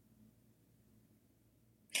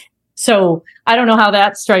 So I don't know how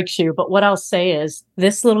that strikes you, but what I'll say is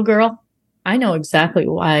this little girl, I know exactly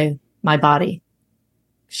why my body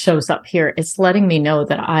shows up here. It's letting me know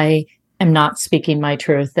that I am not speaking my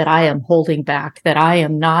truth, that I am holding back, that I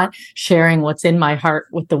am not sharing what's in my heart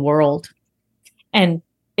with the world. And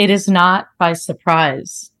it is not by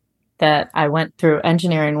surprise that I went through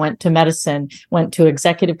engineering, went to medicine, went to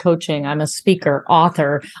executive coaching. I'm a speaker,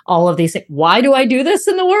 author, all of these things. Why do I do this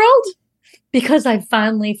in the world? Because I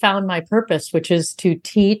finally found my purpose, which is to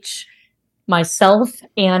teach myself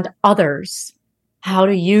and others how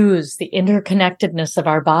to use the interconnectedness of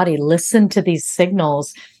our body, listen to these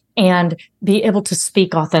signals, and be able to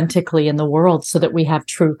speak authentically in the world so that we have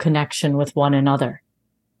true connection with one another.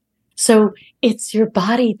 So it's your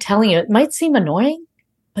body telling you. It might seem annoying,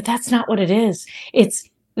 but that's not what it is. It's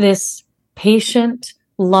this patient,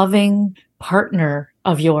 loving partner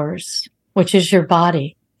of yours, which is your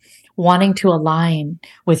body. wanting to align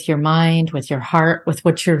with your mind, with your heart, with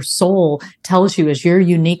what your soul tells you is your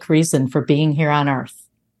unique reason for being here on earth.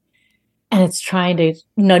 And it's trying to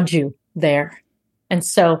nudge you there. And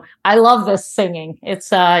so I love this singing.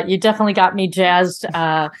 It's, you definitely got me jazzed,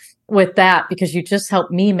 with that, because you just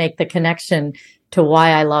helped me make the connection to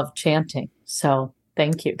why I love chanting. So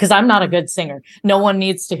thank you. Because I'm not a good singer. No one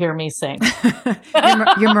needs to hear me sing.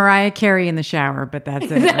 You're Mariah Carey in the shower, but that's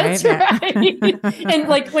it, That's right. And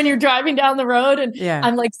like when you're driving down the road and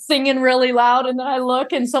I'm like singing really loud, and then I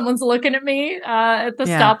look and someone's looking at me at the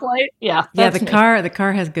stoplight. Yeah. The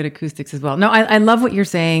car has good acoustics as well. No, I love what you're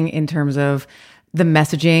saying in terms of the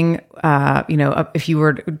messaging. If you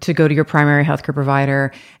were to go to your primary healthcare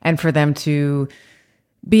provider and for them to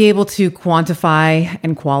be able to quantify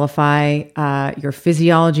and qualify your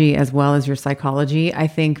physiology as well as your psychology, I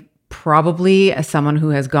think probably as someone who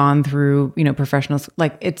has gone through, professionals,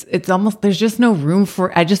 like it's almost, there's just no room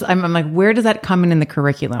for, I'm like, where does that come in the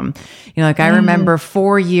curriculum? I remember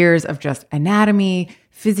 4 years of just anatomy,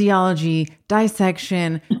 physiology,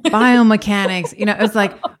 dissection, biomechanics, it's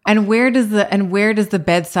like, and where does the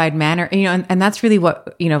bedside manner, and that's really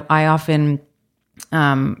what, I often,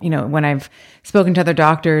 when I've spoken to other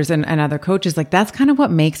doctors and other coaches, like that's kind of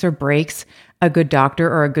what makes or breaks a good doctor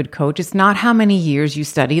or a good coach. It's not how many years you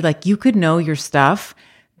study. Like you could know your stuff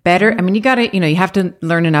better. I mean, you have to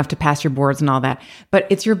learn enough to pass your boards and all that, but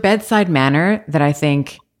it's your bedside manner that I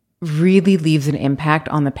think really leaves an impact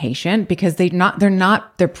on the patient, because they don't have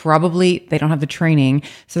the training.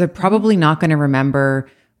 So they're probably not going to remember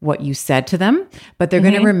what you said to them, but they're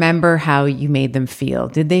going to remember how you made them feel.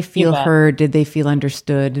 Did they feel heard? Did they feel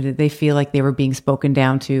understood? Did they feel like they were being spoken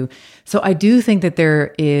down to? So I do think that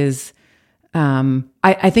there is,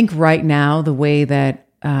 I think right now, the way that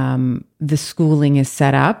the schooling is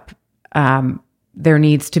set up, there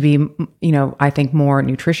needs to be, I think more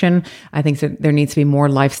nutrition. I think that there needs to be more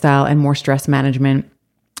lifestyle and more stress management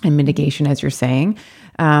and mitigation, as you're saying.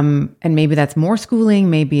 And maybe that's more schooling.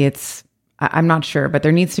 Maybe I'm not sure, but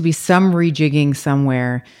there needs to be some rejigging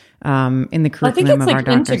somewhere in the curriculum I think it's of like our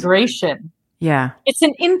doctors. Integration. Yeah. It's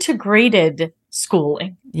an integrated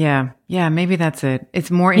schooling. Yeah. Yeah. Maybe that's it. It's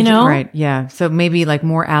more, right. Yeah. So maybe like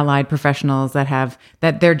more allied professionals that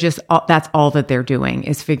they're just, that's all that they're doing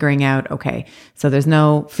is figuring out, okay, so there's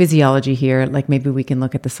no physiology here. Like maybe we can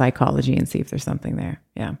look at the psychology and see if there's something there.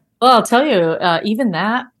 Yeah. Well, I'll tell you, even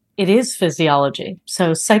that, it is physiology.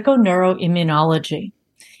 So psychoneuroimmunology,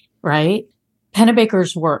 right?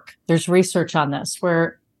 Pennebaker's work, there's research on this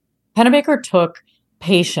where Pennebaker took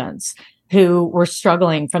patients who were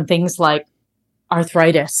struggling from things like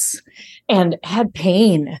arthritis and had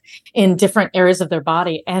pain in different areas of their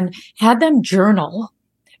body and had them journal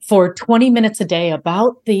for 20 minutes a day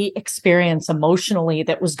about the experience emotionally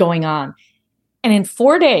that was going on. And in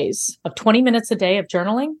 4 days of 20 minutes a day of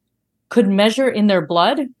journaling, could measure in their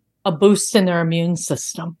blood a boost in their immune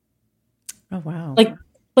system. Oh, wow.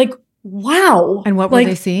 Like, wow. And what were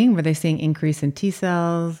they seeing? Were they seeing increase in T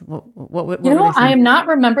cells? What were they seeing? I am not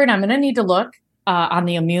remembering. I'm going to need to look on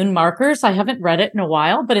the immune markers. I haven't read it in a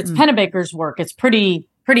while, but it's Pennebaker's work. It's pretty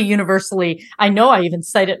universally. I know I even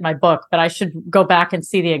cite it in my book, but I should go back and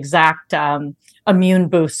see the exact immune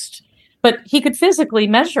boost. But he could physically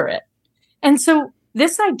measure it. And so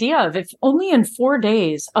this idea of if only in 4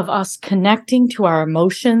 days of us connecting to our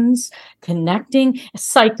emotions, connecting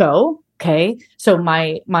psycho, okay, so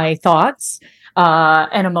my thoughts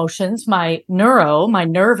and emotions, my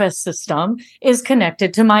nervous system is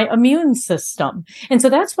connected to my immune system. And so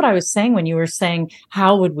that's what I was saying when you were saying,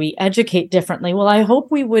 how would we educate differently? Well, I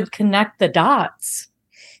hope we would connect the dots.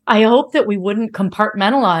 I hope that we wouldn't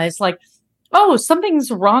compartmentalize like, oh,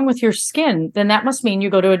 something's wrong with your skin, then that must mean you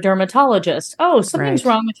go to a dermatologist. Oh, something's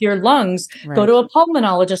wrong with your lungs, go to a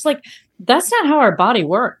pulmonologist. Like, that's not how our body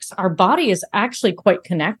works. Our body is actually quite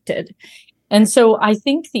connected. And so I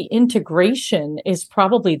think the integration is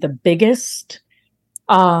probably the biggest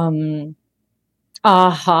aha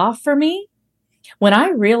for me. When I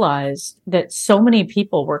realized that so many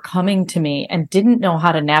people were coming to me and didn't know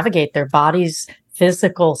how to navigate their body's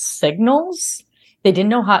physical signals, they didn't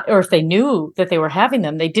know how, or if they knew that they were having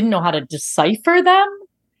them, they didn't know how to decipher them.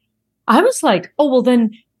 I was like, oh, well,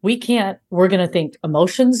 then we're going to think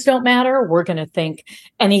emotions don't matter. We're going to think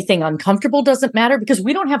anything uncomfortable doesn't matter because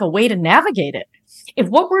we don't have a way to navigate it. If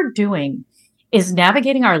what we're doing is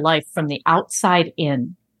navigating our life from the outside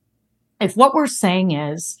in, if what we're saying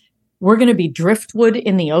is we're going to be driftwood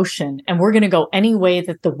in the ocean and we're going to go any way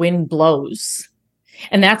that the wind blows,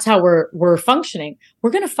 and that's how we're functioning, we're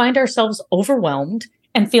going to find ourselves overwhelmed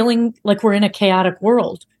and feeling like we're in a chaotic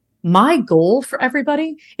world. My goal for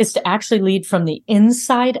everybody is to actually lead from the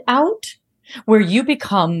inside out, where you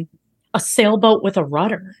become a sailboat with a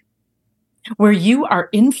rudder, where you are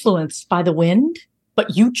influenced by the wind,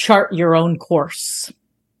 but you chart your own course.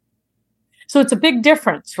 So it's a big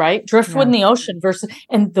difference, right? Driftwood in the ocean versus,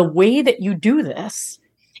 and the way that you do this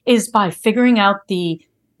is by figuring out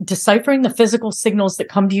deciphering the physical signals that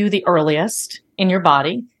come to you the earliest in your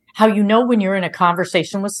body, how you know when you're in a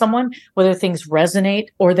conversation with someone, whether things resonate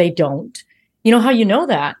or they don't. You know how you know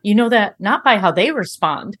that? You know that not by how they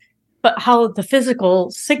respond, but how the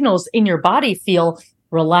physical signals in your body feel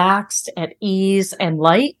relaxed, at ease, and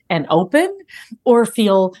light and open, or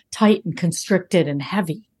feel tight and constricted and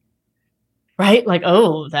heavy, right? Like,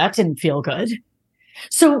 oh, that didn't feel good.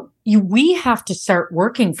 So we have to start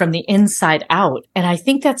working from the inside out. And I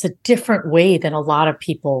think that's a different way than a lot of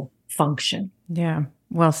people function. Yeah,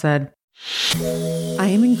 well said. I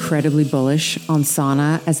am incredibly bullish on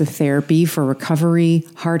sauna as a therapy for recovery,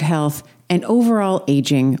 heart health, and overall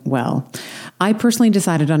aging well. I personally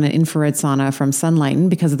decided on an infrared sauna from Sunlighten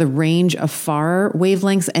because of the range of far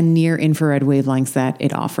wavelengths and near infrared wavelengths that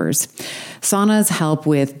it offers. Saunas help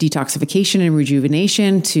with detoxification and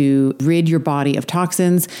rejuvenation to rid your body of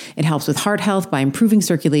toxins. It helps with heart health by improving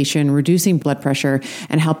circulation, reducing blood pressure,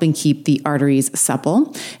 and helping keep the arteries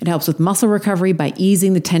supple. It helps with muscle recovery by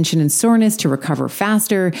easing the tension and soreness to recover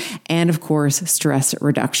faster. And of course, stress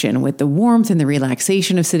reduction. With the warmth and the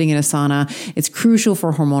relaxation of sitting in a sauna, it's crucial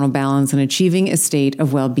for hormonal balance and achieving a state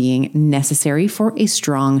of well-being necessary for a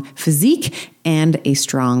strong physique and a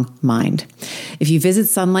strong mind. If you visit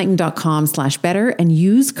sunlighten.com/better and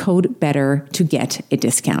use code BETTER to get a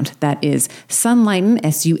discount. That is Sunlighten,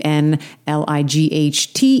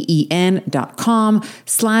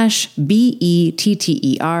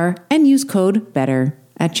 sunlighten.com/BETTER and use code BETTER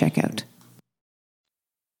at checkout.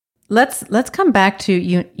 Let's come back to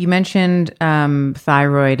you. You mentioned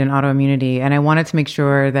thyroid and autoimmunity, and I wanted to make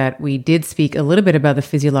sure that we did speak a little bit about the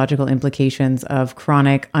physiological implications of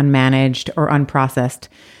chronic, unmanaged, or unprocessed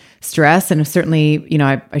stress. And certainly,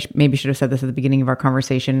 I maybe should have said this at the beginning of our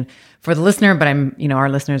conversation for the listener, but our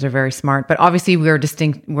listeners are very smart. But obviously, we're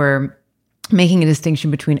making a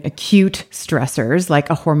distinction between acute stressors, like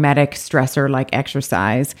a hormetic stressor, like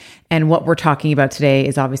exercise. And what we're talking about today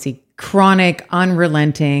is obviously chronic,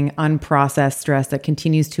 unrelenting, unprocessed stress that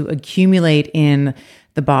continues to accumulate in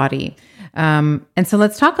the body. And so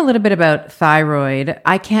let's talk a little bit about thyroid.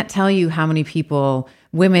 I can't tell you how many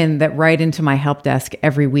women that write into my help desk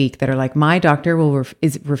every week that are like, my doctor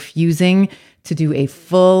is refusing to do a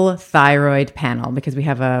full thyroid panel because we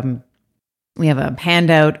have a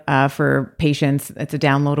handout for patients. It's a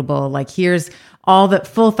downloadable, like, here's all the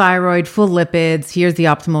full thyroid, full lipids. Here's the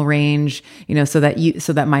optimal range, so that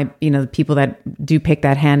the people that do pick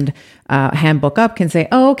that handbook up can say,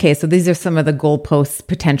 oh, okay, so these are some of the goalposts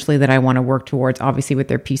potentially that I want to work towards, obviously with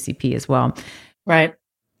their PCP as well. Right.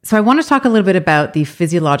 So I want to talk a little bit about the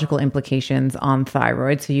physiological implications on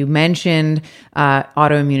thyroid. So you mentioned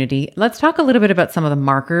autoimmunity. Let's talk a little bit about some of the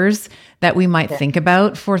markers that we might think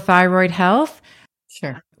about for thyroid health.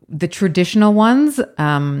 Sure. The traditional ones,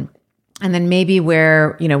 and then maybe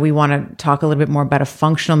where, we want to talk a little bit more about a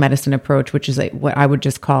functional medicine approach, which is what I would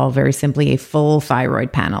just call very simply a full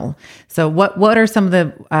thyroid panel. So what are some of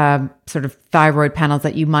the sort of thyroid panels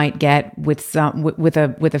that you might get with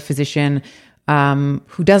a physician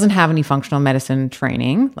who doesn't have any functional medicine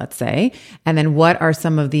training, let's say, and then what are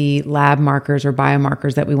some of the lab markers or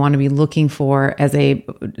biomarkers that we want to be looking for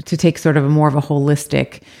to take sort of more of a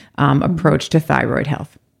holistic approach to thyroid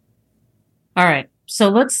health? All right. So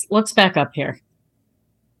let's back up here.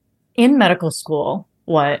 In medical school,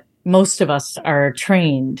 what most of us are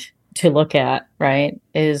trained to look at, right,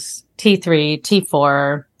 is T3,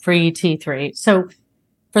 T4, free T3. So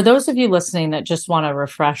for those of you listening that just want a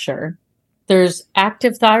refresher, there's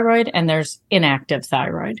active thyroid and there's inactive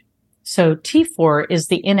thyroid. So T4 is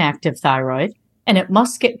the inactive thyroid, and it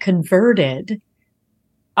must get converted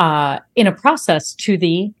in a process to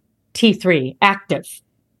the T3, active.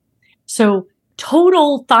 So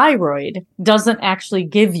total thyroid doesn't actually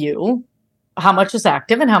give you how much is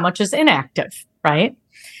active and how much is inactive, right?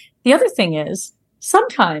 The other thing is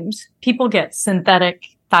sometimes people get synthetic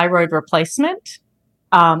thyroid replacement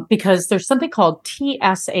because there's something called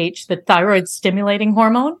TSH, the thyroid stimulating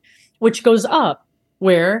hormone, which goes up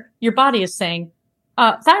where your body is saying,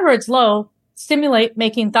 thyroid's low, stimulate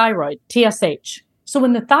making thyroid, TSH. So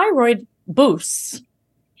when the thyroid boosts,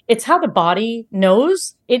 it's how the body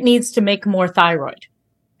knows it needs to make more thyroid.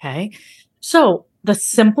 Okay. So the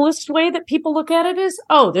simplest way that people look at it is,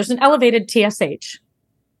 there's an elevated TSH.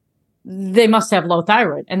 they must have low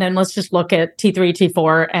thyroid. And then let's just look at T3,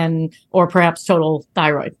 T4, or perhaps total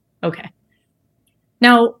thyroid. Okay.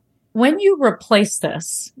 Now, when you replace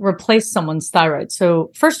someone's thyroid. So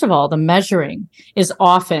first of all, the measuring is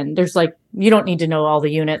often, you don't need to know all the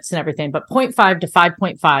units and everything, but 0.5 to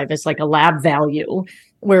 5.5 is like a lab value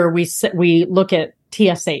where we look at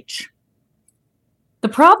TSH. The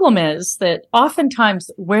problem is that oftentimes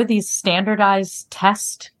where these standardized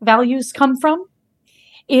test values come from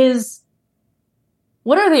is,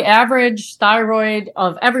 what are the average thyroid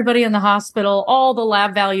of everybody in the hospital, all the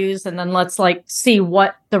lab values, and then let's see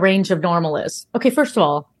what the range of normal is. Okay, first of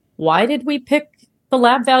all, why did we pick the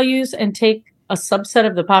lab values and take a subset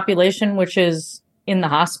of the population which is in the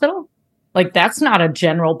hospital? That's not a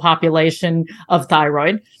general population of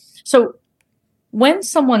thyroid. So when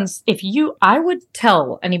I would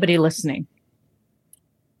tell anybody listening,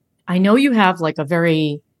 I know you have a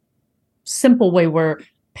very simple way where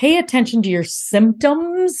pay attention to your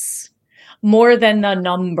symptoms more than the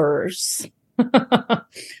numbers.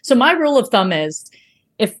 So my rule of thumb is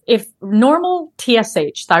if normal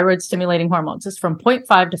TSH, thyroid stimulating hormones, is from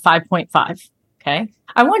 0.5 to 5.5, okay,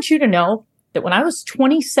 I want you to know that when I was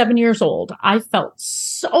 27 years old, I felt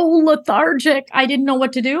so lethargic. I didn't know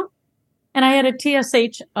what to do. And I had a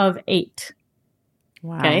TSH of 8.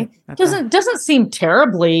 Wow. Okay. Doesn't seem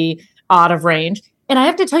terribly out of range. And I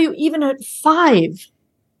have to tell you, even at 5,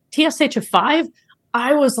 TSH of 5,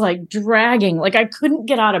 I was dragging, I couldn't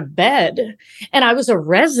get out of bed, and I was a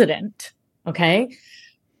resident. Okay.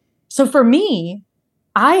 So for me,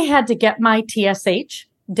 I had to get my TSH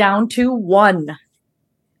down to 1,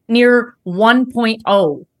 near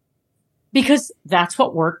 1.0, because that's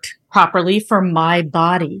what worked properly for my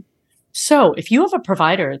body. So if you have a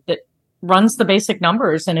provider that runs the basic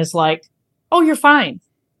numbers and is oh, you're fine,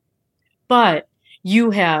 but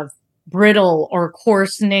you have brittle or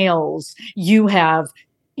coarse nails, you have,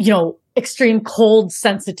 extreme cold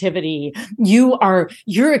sensitivity,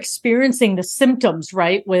 you're experiencing the symptoms,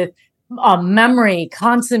 right? With memory,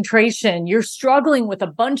 concentration, you're struggling with a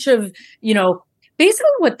bunch of,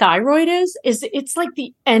 basically what thyroid is it's like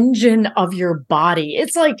the engine of your body.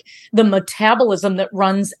 It's like the metabolism that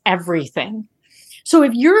runs everything. So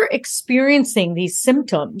if you're experiencing these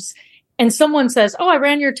symptoms and someone says, oh, I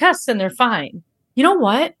ran your tests and they're fine. You know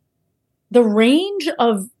what? The range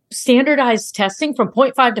of standardized testing from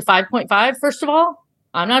 0.5 to 5.5, first of all,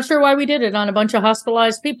 I'm not sure why we did it on a bunch of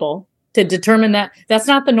hospitalized people to determine that that's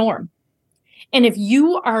not the norm. And if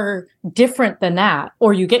you are different than that,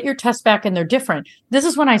 or you get your test back and they're different, this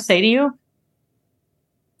is when I say to you,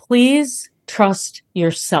 please trust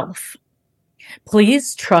yourself.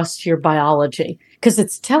 Please trust your biology, because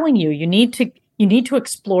it's telling you, you need to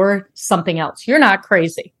explore something else. You're not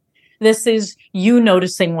crazy. This is you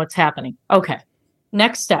noticing what's happening. Okay.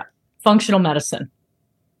 Next step, functional medicine.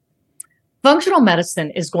 Functional medicine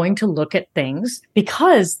is going to look at things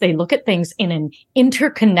because they look at things in an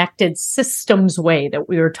interconnected systems way that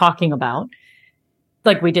we were talking about,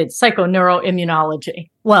 like we did psychoneuroimmunology.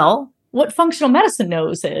 Well, what functional medicine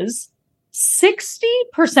knows is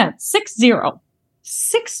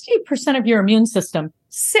 60% of your immune system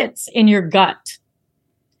sits in your gut.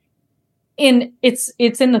 It's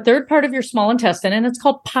in the third part of your small intestine, and it's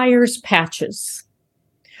called Peyer's patches.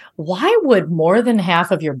 Why would more than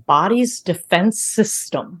half of your body's defense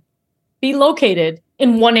system be located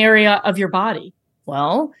in one area of your body?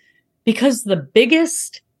 Well, because the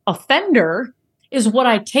biggest offender is what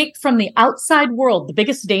I take from the outside world. The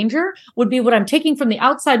biggest danger would be what I'm taking from the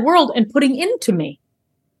outside world and putting into me.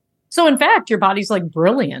 So in fact, your body's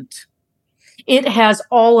brilliant. It has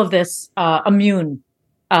all of this immune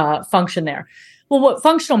function there. Well, what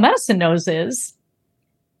functional medicine knows is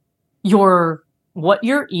what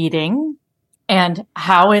you're eating and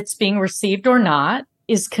how it's being received or not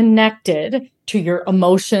is connected to your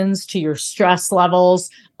emotions, to your stress levels.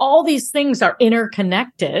 All these things are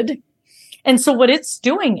interconnected. And so what it's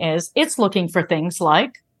doing is it's looking for things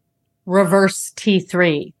like reverse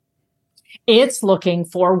T3. It's looking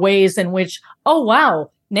for ways in which, oh,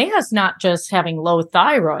 wow, Neha's not just having low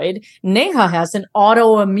thyroid. Neha has an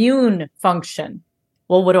autoimmune function.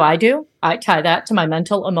 Well, what do? I tie that to my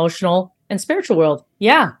mental, emotional, and spiritual world.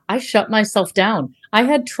 Yeah, I shut myself down. I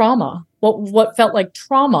had trauma. What felt like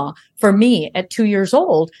trauma for me at 2 years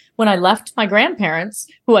old when I left my grandparents,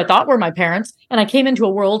 who I thought were my parents, and I came into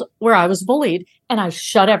a world where I was bullied, and I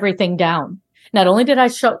shut everything down. Not only did I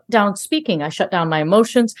shut down speaking, I shut down my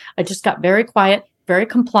emotions. I just got very quiet, very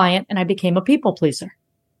compliant, and I became a people pleaser.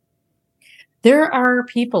 There are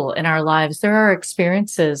people in our lives, there are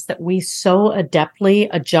experiences that we so adeptly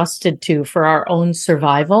adjusted to for our own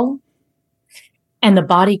survival and the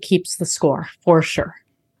body keeps the score for sure.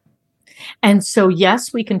 And so,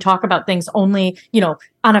 yes, we can talk about things only,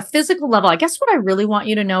 on a physical level. I guess what I really want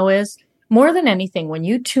you to know is, more than anything, when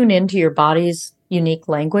you tune into your body's unique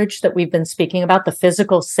language that we've been speaking about, the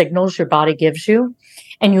physical signals your body gives you,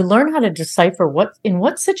 and you learn how to decipher in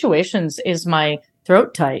what situations is my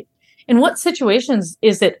throat tight? In what situations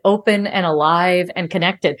is it open and alive and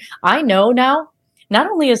connected? I know now, not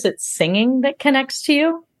only is it singing that connects to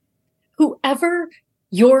you, whoever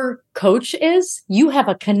your coach is, you have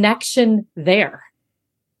a connection there.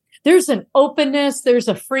 There's an openness, there's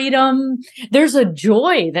a freedom, there's a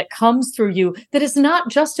joy that comes through you that is not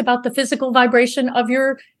just about the physical vibration of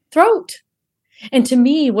your throat. And to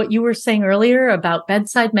me, what you were saying earlier about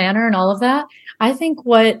bedside manner and all of that, I think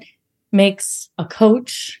what makes a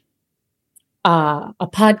coach, a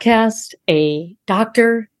podcast, a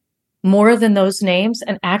doctor, more than those names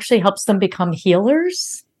and actually helps them become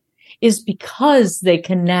healers is because they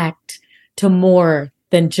connect to more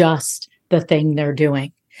than just the thing they're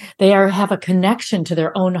doing. They have a connection to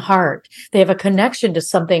their own heart. They have a connection to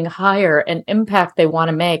something higher, an impact they want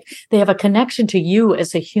to make. They have a connection to you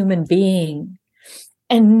as a human being.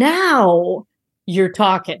 And now you're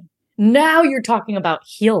talking. Now you're talking about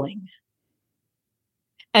healing.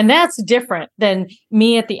 And that's different than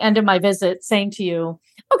me at the end of my visit saying to you,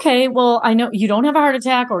 okay, well, I know you don't have a heart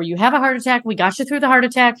attack or you have a heart attack. We got you through the heart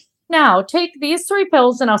attack. Now take these 3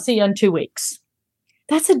 pills and I'll see you in 2 weeks.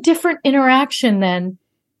 That's a different interaction than,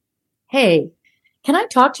 hey, can I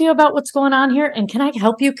talk to you about what's going on here? And can I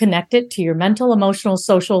help you connect it to your mental, emotional,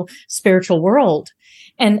 social, spiritual world?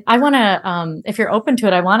 And I want to, if you're open to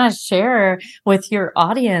it, I want to share with your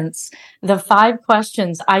audience the 5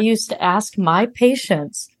 questions I used to ask my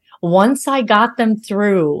patients once I got them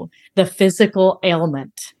through the physical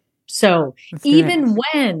ailment. So even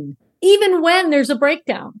when there's a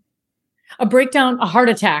breakdown, a heart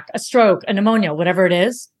attack, a stroke, a pneumonia, whatever it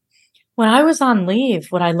is, when I was on leave,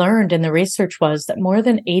 what I learned in the research was that more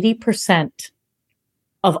than 80%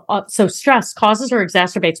 so stress causes or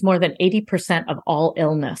exacerbates more than 80% of all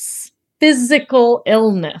illness, physical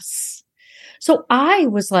illness. So I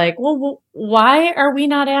was like, well, why are we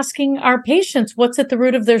not asking our patients what's at the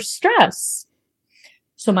root of their stress?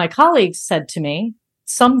 So my colleagues said to me,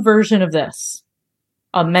 some version of this,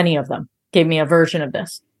 many of them gave me a version of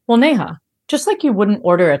this. Well, Neha, just like you wouldn't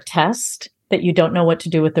order a test that you don't know what to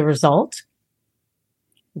do with the result,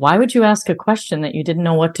 why would you ask a question that you didn't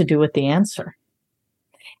know what to do with the answer?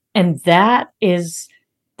 And that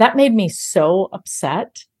made me so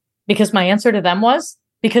upset because my answer to them was,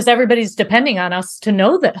 because everybody's depending on us to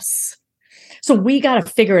know this. So we got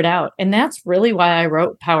to figure it out. And that's really why I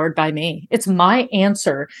wrote Powered by Me. It's my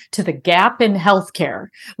answer to the gap in healthcare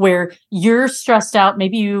where you're stressed out.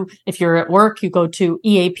 Maybe if you're at work, you go to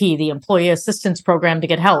EAP, the Employee Assistance Program, to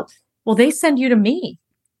get help. Well, they send you to me.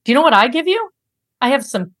 Do you know what I give you? I have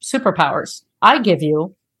some superpowers. I give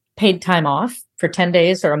you paid time off for 10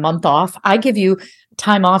 days or a month off. I give you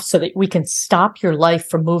time off so that we can stop your life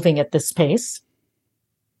from moving at this pace.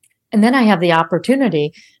 And then I have the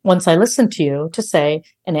opportunity, once I listen to you, to say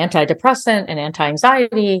an antidepressant, an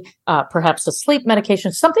anti-anxiety, perhaps a sleep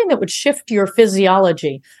medication, something that would shift your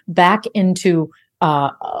physiology back into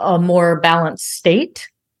a more balanced state.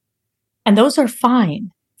 And those are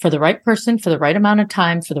fine for the right person, for the right amount of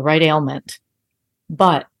time, for the right ailment.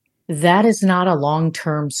 But that is not a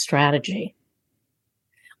long-term strategy.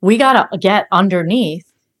 We got to get underneath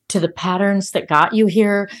to the patterns that got you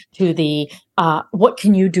here, to the what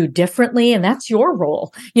can you do differently? And that's your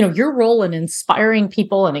role. Your role in inspiring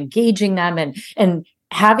people and engaging them and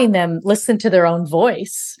having them listen to their own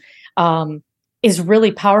voice is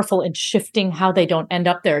really powerful in shifting how they don't end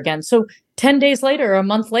up there again. So 10 days later or a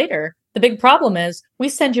month later, the big problem is we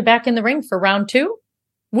send you back in the ring for round 2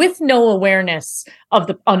 with no awareness of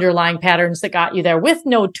the underlying patterns that got you there, with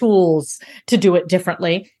no tools to do it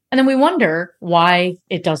differently. And then we wonder why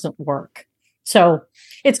it doesn't work. So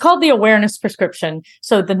it's called the awareness prescription.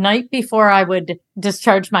 So the night before I would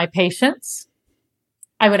discharge my patients,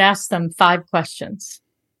 I would ask them 5 questions.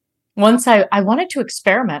 Once I wanted to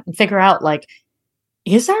experiment and figure out,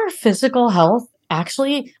 is our physical health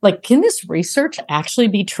actually, can this research actually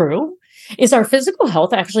be true? Is our physical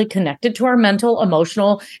health actually connected to our mental,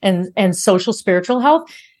 emotional, and social, spiritual health?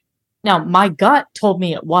 Now, my gut told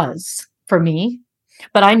me it was for me,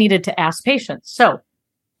 but I needed to ask patients. So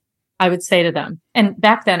I would say to them, and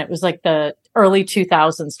back then it was like the early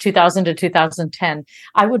 2000s, 2000 to 2010,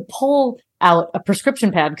 I would pull out a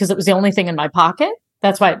prescription pad because it was the only thing in my pocket.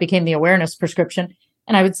 That's why it became the awareness prescription.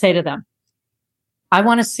 And I would say to them, I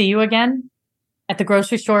want to see you again at the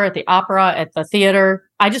grocery store, at the opera, at the theater.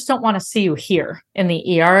 I just don't want to see you here in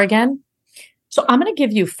the ER again. So I'm going to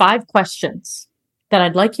give you 5 questions that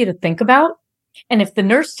I'd like you to think about. And if the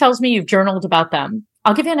nurse tells me you've journaled about them,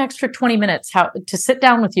 I'll give you an extra 20 minutes to sit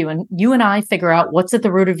down with you and I figure out what's at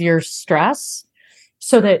the root of your stress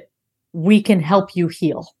so that we can help you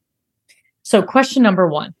heal. So question number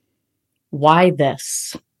 1, why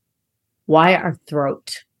this? Why our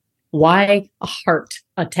throat? Why a heart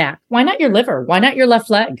attack? Why not your liver? Why not your left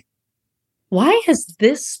leg? Why has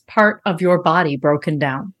this part of your body broken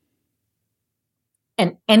down?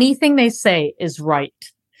 And anything they say is right.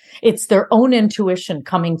 It's their own intuition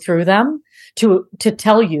coming through them to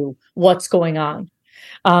tell you what's going on.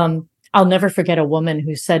 I'll never forget a woman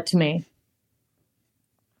who said to me,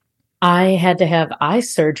 I had to have eye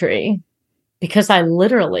surgery because I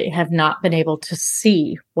literally have not been able to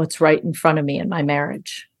see what's right in front of me in my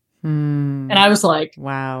marriage. And I was like,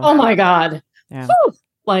 wow. Oh my God. Yeah. Whew,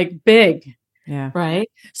 like big. Yeah. Right.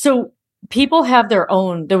 So people have their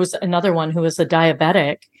own. There was another one who was a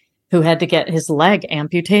diabetic who had to get his leg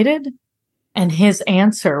amputated. And his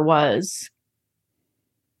answer was,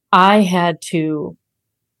 I had to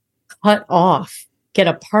get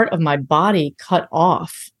a part of my body cut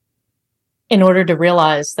off in order to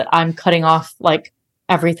realize that I'm cutting off like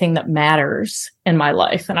everything that matters in my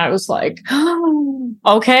life. And I was like, oh,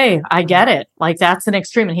 okay, I get it. Like that's an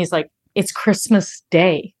extreme. And he's like, it's Christmas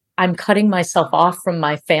Day. I'm cutting myself off from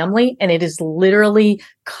my family and it is literally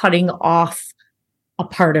cutting off a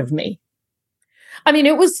part of me. I mean,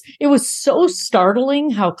 it was so startling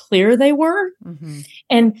how clear they were. Mm-hmm.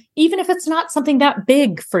 And even if it's not something that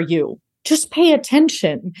big for you, just pay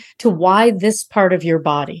attention to why this part of your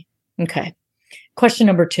body. Okay. Question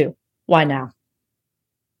number 2, why now?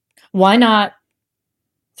 Why not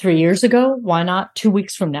 3 years ago? Why not 2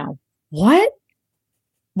 weeks from now? What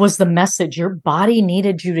was the message your body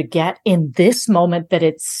needed you to get in this moment that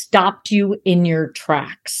it stopped you in your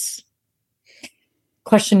tracks?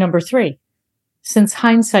 Question number 3, since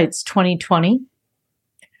hindsight's 2020,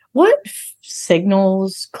 what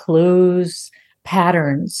signals, clues,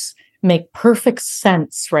 patterns make perfect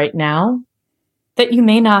sense right now that you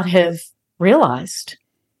may not have realized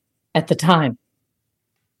at the time?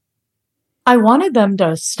 I wanted them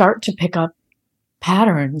to start to pick up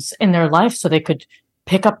patterns in their life so they could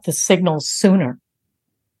pick up the signals sooner.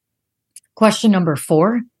 Question number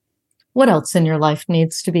 4, what else in your life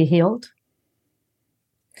needs to be healed?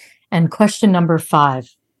 And question number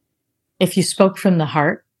 5, if you spoke from the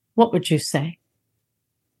heart, what would you say?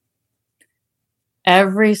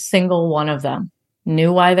 Every single one of them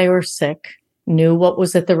knew why they were sick, knew what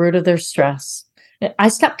was at the root of their stress. I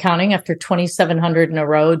stopped counting after 2,700 in a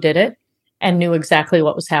row did it and knew exactly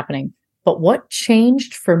what was happening. But what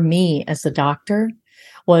changed for me as a doctor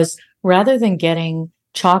was rather than getting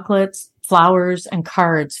chocolates, flowers, and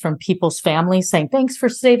cards from people's families saying, thanks for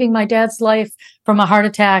saving my dad's life from a heart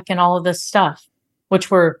attack and all of this stuff, which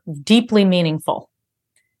were deeply meaningful.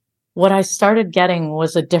 What I started getting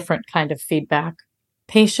was a different kind of feedback.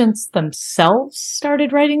 Patients themselves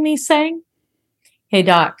started writing me saying, hey,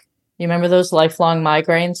 doc, you remember those lifelong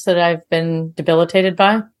migraines that I've been debilitated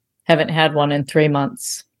by? Haven't had one in 3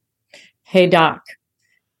 months. Hey, doc,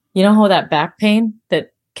 you know how that back pain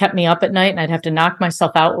that kept me up at night and I'd have to knock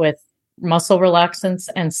myself out with muscle relaxants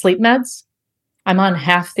and sleep meds? I'm on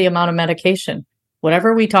half the amount of medication.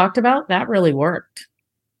 Whatever we talked about, that really worked.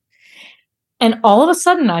 And all of a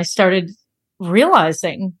sudden I started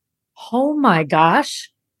realizing, oh my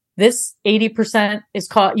gosh, this 80% is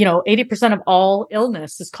 80% of all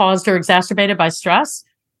illness is caused or exacerbated by stress.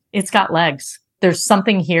 It's got legs. There's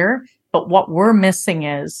something here, but what we're missing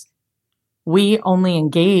is we only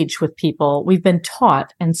engage with people. We've been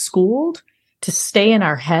taught and schooled to stay in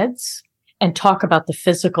our heads and talk about the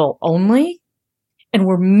physical only. And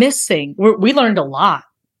we learned a lot.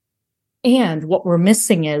 And what we're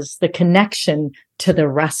missing is the connection to the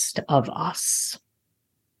rest of us.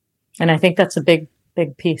 And I think that's a big,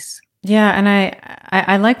 big piece. Yeah. And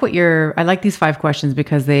I like I like these 5 questions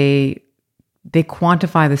because they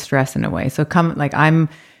quantify the stress in a way. So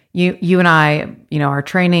you and I, our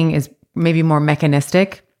training is maybe more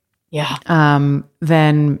mechanistic. Yeah.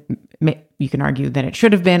 Than you can argue that it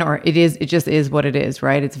should have been, or it just is what it is,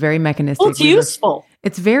 right? It's very mechanistic. Well, it's useful.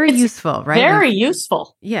 It's very useful, right? Very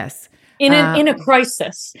useful. Yes. In a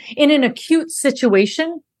crisis, in an acute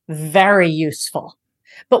situation, very useful.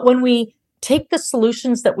 But when we take the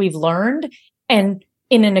solutions that we've learned and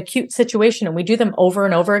in an acute situation and we do them over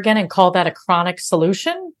and over again and call that a chronic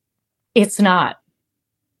solution, it's not.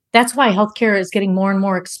 That's why healthcare is getting more and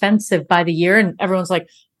more expensive by the year. And everyone's like,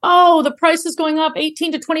 oh, the price is going up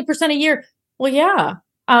 18 to 20% a year. Well, yeah.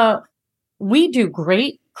 We do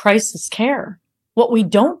great crisis care. What we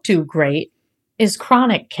don't do great is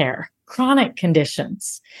chronic care, chronic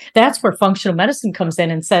conditions. That's where functional medicine comes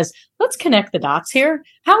in and says, let's connect the dots here.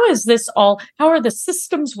 How are the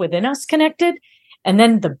systems within us connected? And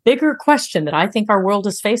then the bigger question that I think our world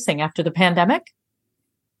is facing after the pandemic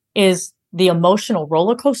is the emotional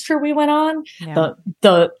roller coaster we went on,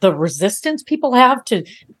 the resistance people have to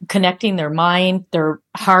connecting their mind, their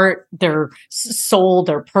heart, their soul,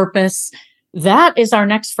 their purpose. That is our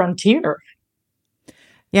next frontier.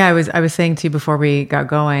 Yeah, I was saying to you before we got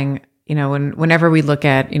going, whenever we look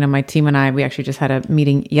at, my team and I, we actually just had a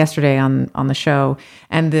meeting yesterday on the show,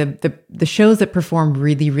 and the shows that perform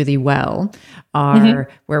really, really well are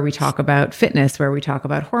where we talk about fitness, where we talk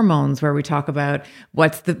about hormones, where we talk about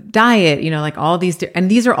what's the diet, like all these,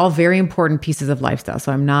 and these are all very important pieces of lifestyle.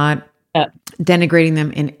 So I'm not denigrating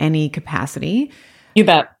them in any capacity. You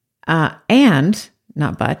bet. And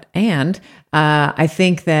I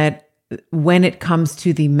think that when it comes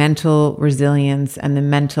to the mental resilience and the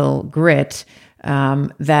mental grit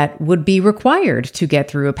that would be required to get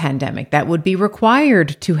through a pandemic, that would be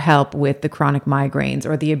required to help with the chronic migraines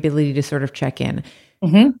or the ability to sort of check in.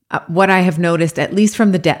 What I have noticed, at least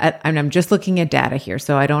from the data, and I'm just looking at data here,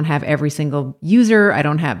 so I don't have every single user,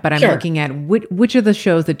 but I'm looking at which are the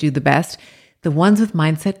shows that do the best. The ones with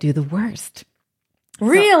mindset do the worst.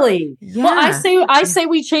 Really? So, yeah. Well, I say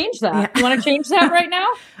we change that. Yeah. You want to change that right now?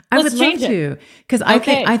 I would love to, because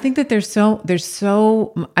I think that there's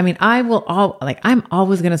so. I mean, I'm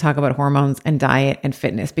always going to talk about hormones and diet and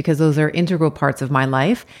fitness because those are integral parts of my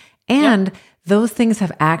life, and those things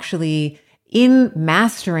have actually, in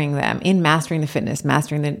mastering the fitness,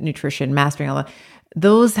 mastering the nutrition, mastering all that,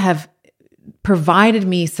 those have provided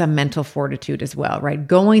me some mental fortitude as well, right?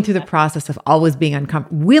 Going through the process of always being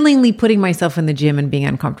uncomfortable, willingly putting myself in the gym and being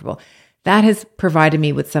uncomfortable. That has provided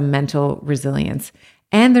me with some mental resilience.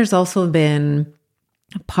 And there's also been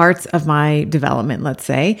parts of my development, let's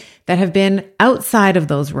say, that have been outside of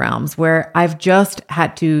those realms where I've just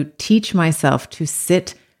had to teach myself to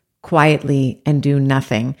sit quietly and do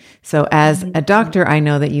nothing. So as a doctor, I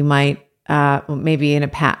know that you might maybe in a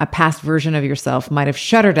past version of yourself might have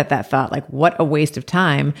shuddered at that thought, like what a waste of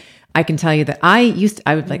time. I can tell you that I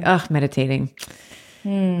would like, meditating.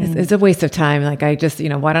 It's a waste of time. Like I just,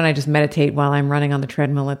 why don't I just meditate while I'm running on the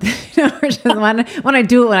treadmill or just when I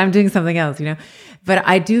do it when I'm doing something else, But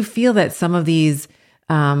I do feel that some of these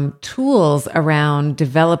tools around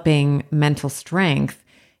developing mental strength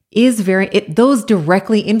those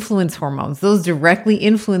directly influence hormones. Those directly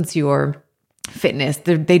influence your fitness.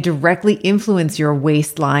 They directly influence your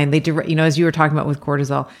waistline. As you were talking about with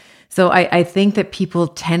cortisol. So I think that people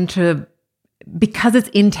tend to, because it's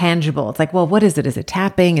intangible, it's like, well, what is it? Is it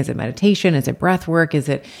tapping? Is it meditation? Is it breath work? Is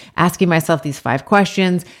it asking myself these 5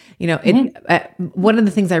 questions? One of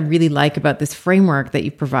the things I really like about this framework that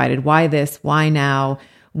you provided, why this, why now,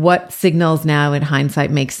 what signals now in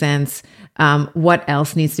hindsight make sense? What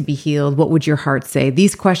else needs to be healed? What would your heart say?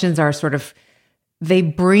 These questions are sort of, they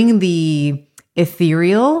bring the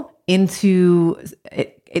ethereal into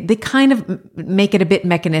it. They kind of make it a bit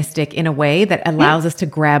mechanistic in a way that allows us to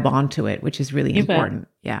grab onto it, which is really important.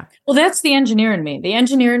 Yeah. Well, that's the engineer in me. The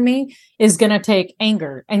engineer in me is going to take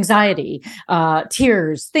anger, anxiety,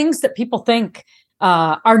 tears, things that people think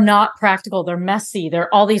are not practical. They're messy.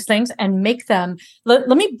 They're all these things, and make them, let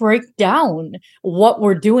me break down what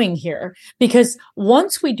we're doing here. Because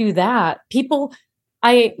once we do that, people,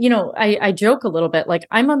 I joke a little bit, like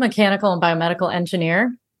I'm a mechanical and biomedical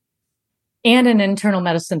engineer and an internal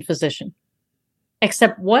medicine physician.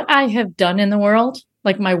 Except what I have done in the world,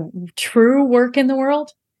 like my true work in the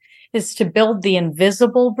world, is to build the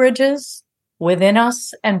invisible bridges within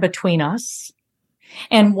us and between us.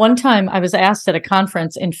 And one time I was asked at a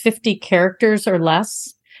conference in 50 characters or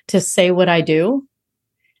less to say what I do.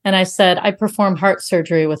 And I said, I perform heart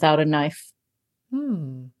surgery without a knife.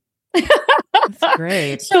 That's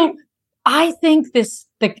great. So I think it's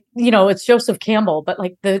Joseph Campbell, but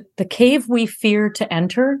like the cave we fear to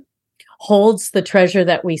enter holds the treasure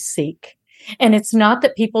that we seek. And it's not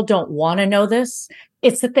that people don't want to know this.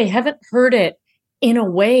 It's that they haven't heard it in a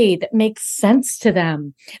way that makes sense to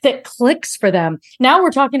them, that clicks for them. Now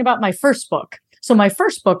we're talking about my first book. So my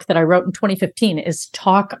first book that I wrote in 2015 is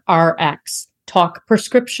Talk RX, Talk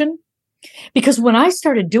Prescription. Because when I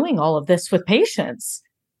started doing all of this with patients,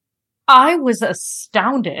 I was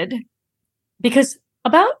astounded because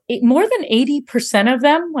more than 80% of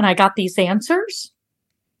them, when I got these answers,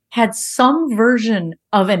 had some version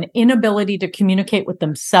of an inability to communicate with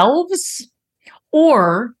themselves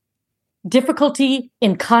or difficulty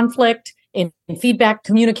in conflict, in feedback,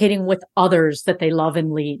 communicating with others that they love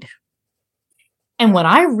and lead. And when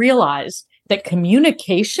I realized that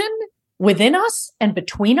communication within us and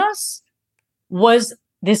between us was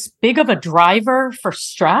this big of a driver for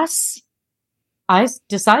stress, I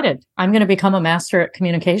decided I'm going to become a master at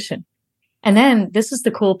communication. And then this is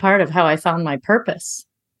the cool part of how I found my purpose.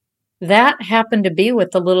 That happened to be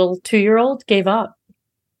what the little 2-year-old gave up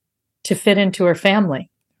to fit into her family.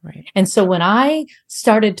 Right. And so when I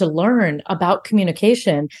started to learn about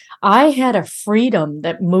communication, I had a freedom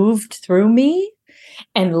that moved through me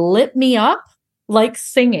and lit me up like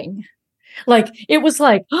singing. Like, it was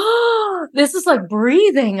like, oh, this is like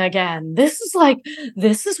breathing again. This is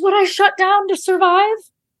what I shut down to survive.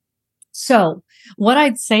 So what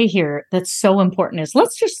I'd say here that's so important is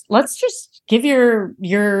let's just give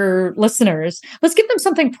your listeners, let's give them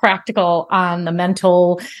something practical on the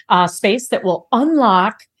mental space that will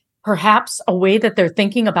unlock perhaps a way that they're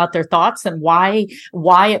thinking about their thoughts and why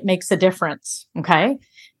it makes a difference. Okay.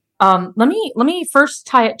 Let me first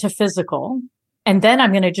tie it to physical, and then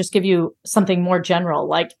I'm going to just give you something more general,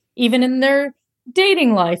 like even in their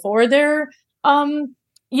dating life or their,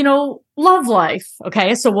 love life.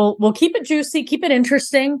 Okay. So we'll keep it juicy, keep it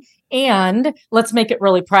interesting, and let's make it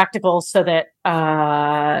really practical so that,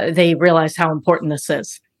 they realize how important this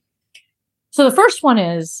is. So the first one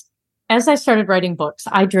is, as I started writing books,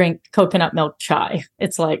 I drink coconut milk chai.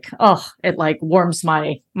 It's like, it like warms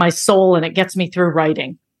my soul and it gets me through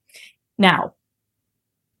writing. Now,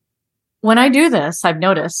 when I do this, I've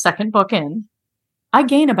noticed, second book in, I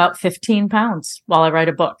gain about 15 pounds while I write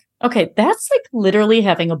a book. Okay, that's like literally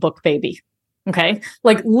having a book baby. Okay,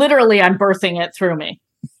 like literally I'm birthing it through me.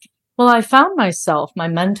 Well, I found myself, my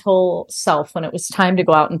mental self, when it was time to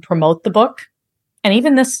go out and promote the book. And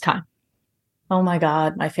even this time, oh my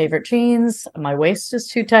God, my favorite jeans, my waist is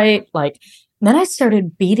too tight. Then I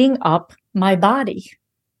started beating up my body.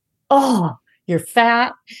 Oh, you're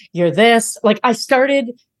fat, you're this. I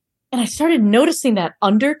started noticing that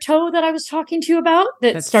undertow that I was talking to you about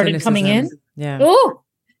that started cynicism. Coming in. Yeah. Oh,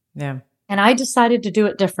 yeah. And I decided to do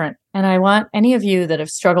it different. And I want any of you that have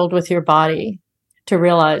struggled with your body to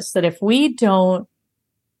realize that if we don't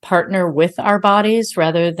partner with our bodies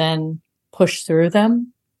rather than push through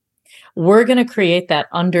them, we're going to create that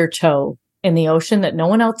undertow in the ocean that no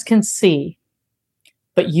one else can see,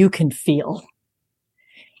 but you can feel.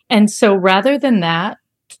 And so rather than that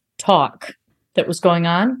talk that was going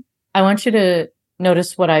on, I want you to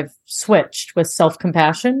notice what I've switched with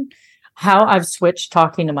self-compassion, how I've switched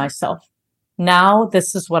talking to myself. Now,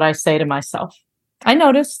 this is what I say to myself. I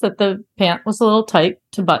noticed that the pant was a little tight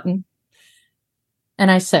to button.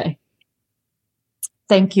 And I say,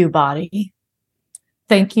 thank you, body.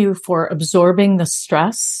 Thank you for absorbing the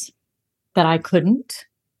stress that I couldn't.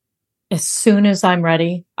 As soon as I'm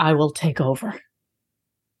ready, I will take over.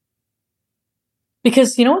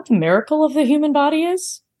 Because you know what the miracle of the human body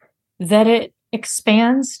is? That it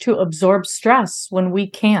expands to absorb stress when we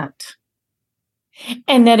can't.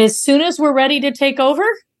 And that as soon as we're ready to take over,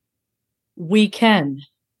 we can.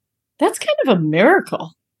 That's kind of a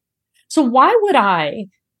miracle. So why would I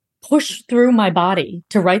push through my body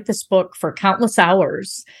to write this book for countless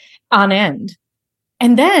hours on end?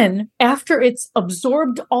 And then after it's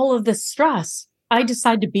absorbed all of this stress, I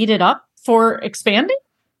decide to beat it up for expanding?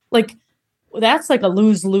 That's like a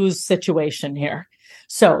lose-lose situation here.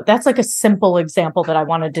 So that's like a simple example that I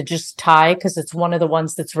wanted to just tie because it's one of the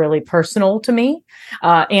ones that's really personal to me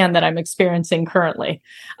and that I'm experiencing currently.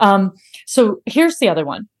 So here's the other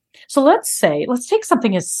one. So let's take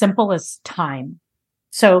something as simple as time.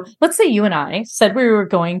 So let's say you and I said we were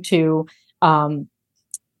going to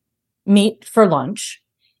meet for lunch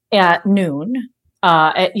at noon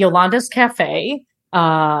at Yolanda's Cafe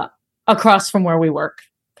across from where we work.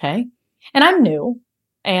 Okay. And I'm new.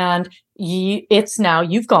 And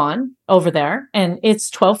you've gone over there and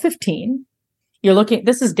it's 12:15. You're looking,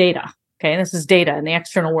 this is data. Okay. This is data in the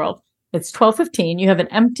external world. It's 12:15. You have an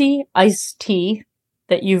empty iced tea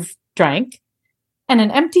that you've drank and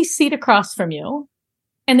an empty seat across from you.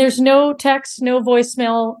 And there's no text, no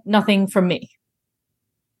voicemail, nothing from me.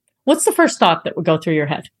 What's the first thought that would go through your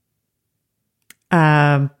head?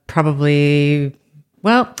 Probably,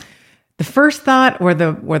 the first thought or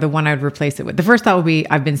the one I would replace it with. The first thought would be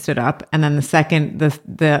I've been stood up, and then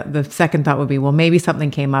the second thought would be, well, maybe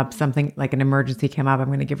something came up, something like an emergency came up. I'm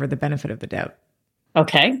going to give her the benefit of the doubt.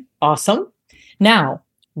 Okay, awesome. Now,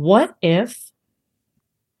 what if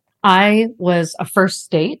I was a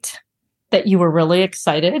first date that you were really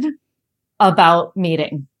excited about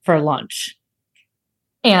meeting for lunch,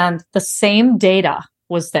 and the same data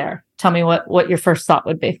was there? Tell me what your first thought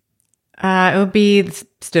would be. It would be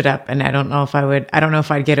stood up, and I don't know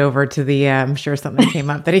if I'd get over to the, I'm sure something came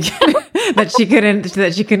up that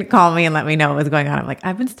that she couldn't call me and let me know what was going on. I'm like,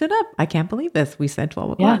 I've been stood up. I can't believe this. We said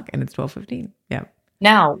 12 o'clock and it's 12:15. Yeah.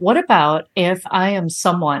 Now, what about if I am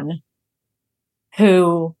someone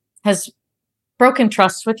who has broken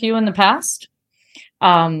trust with you in the past?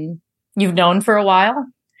 You've known for a while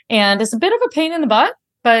and it's a bit of a pain in the butt,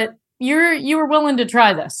 but you were willing to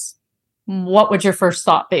try this. What would your first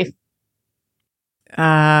thought be?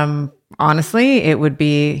 Honestly, it would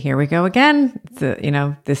be, here we go again.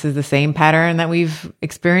 This is the same pattern that we've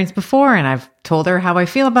experienced before. And I've told her how I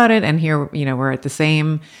feel about it. And here, we're at the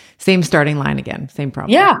same starting line again. Same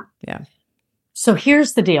problem. Yeah. Yeah. So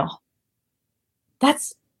here's the deal.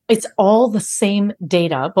 It's all the same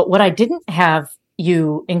data, but what I didn't have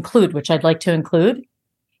you include, which I'd like to include,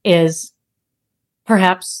 is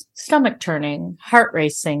perhaps stomach turning, heart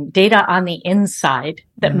racing, data on the inside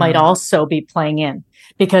that might also be playing in.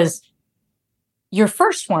 Because your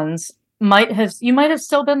first ones you might have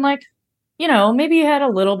still been like, maybe you had a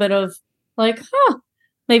little bit of like,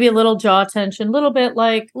 maybe a little jaw tension, little bit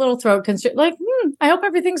like little throat constriction, like, I hope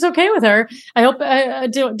everything's okay with her. I hope,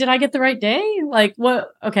 did I get the right day? Like what?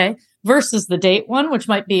 Okay. Versus the date one, which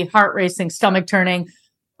might be heart racing, stomach turning.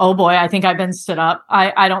 Oh boy, I think I've been stood up.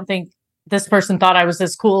 I don't think this person thought I was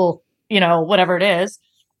this cool, whatever it is.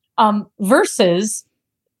 Versus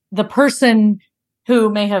the person who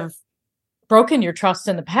may have broken your trust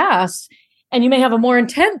in the past, and you may have a more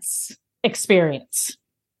intense experience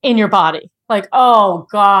in your body. Like, oh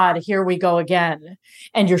God, here we go again.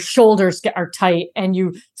 And your shoulders are tight and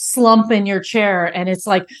you slump in your chair and it's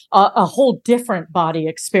like a whole different body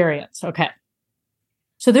experience. Okay.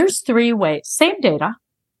 So there's 3 ways, same data.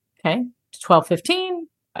 Okay. 12:15,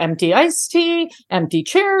 empty iced tea, empty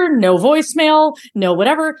chair, no voicemail, no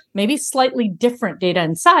whatever, maybe slightly different data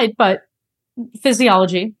inside, but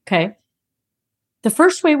physiology. Okay. The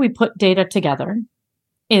first way we put data together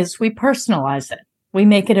is we personalize it. We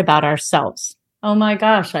make it about ourselves. Oh my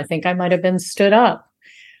gosh, I think I might have been stood up.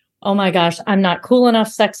 Oh my gosh, I'm not cool enough,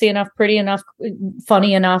 sexy enough, pretty enough,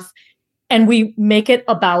 funny enough. And we make it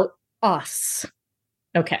about us.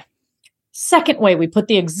 Okay. Second way, we put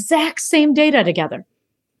the exact same data together.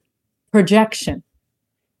 Projection.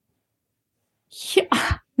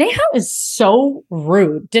 Yeah. Neha is so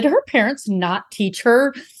rude. Did her parents not teach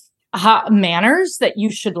her manners that you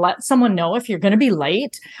should let someone know if you're going to be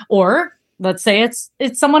late? Or let's say it's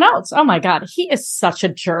someone else. Oh my God, he is such a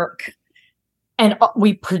jerk. And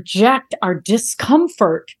we project our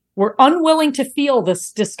discomfort. We're unwilling to feel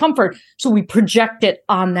this discomfort, so we project it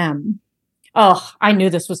on them. Oh, I knew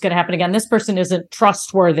this was going to happen again. This person isn't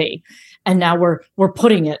trustworthy. And now we're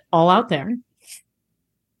putting it all out there.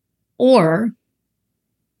 Or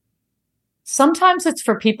sometimes it's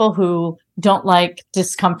for people who don't like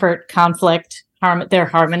discomfort, conflict, they're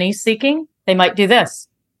harmony seeking. They might do this.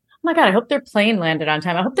 Oh my God, I hope their plane landed on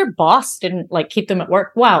time. I hope their boss didn't keep them at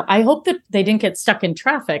work. Wow. I hope that they didn't get stuck in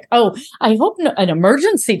traffic. Oh, I hope an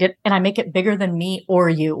emergency did. And I make it bigger than me or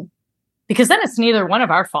you, because then it's neither one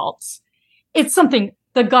of our faults. It's something,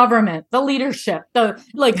 the government, the leadership,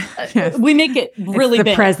 yes. We make it really big.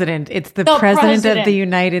 Big. President. It's the president of the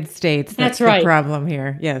United States. That's right. The problem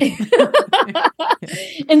here. Yes.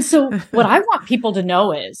 And so what I want people to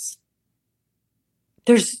know is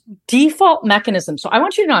there's default mechanisms. So I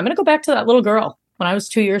want you to know, I'm going to go back to that little girl when I was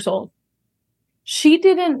 2 years old. She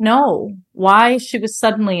didn't know why she was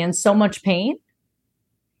suddenly in so much pain.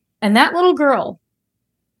 And that little girl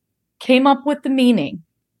came up with the meaning.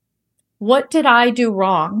 What did I do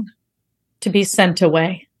wrong to be sent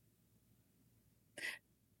away?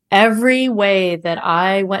 Every way that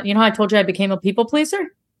I went, I told you I became a people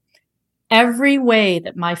pleaser? Every way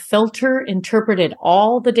that my filter interpreted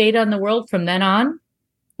all the data in the world from then on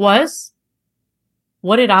was,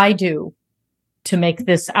 what did I do to make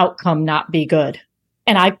this outcome not be good?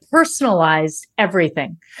 And I personalized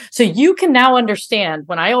everything. So you can now understand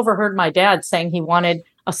when I overheard my dad saying he wanted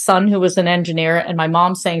a son who was an engineer and my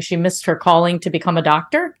mom saying she missed her calling to become a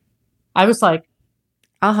doctor. I was like,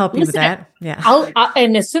 I'll help you with that. Yeah.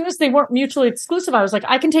 And as soon as they weren't mutually exclusive, I was like,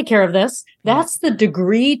 I can take care of this. That's the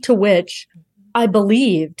degree to which I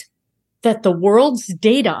believed that the world's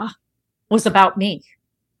data was about me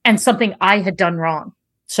and something I had done wrong.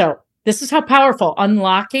 So this is how powerful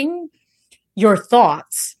unlocking your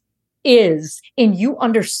thoughts is in you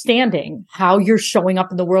understanding how you're showing up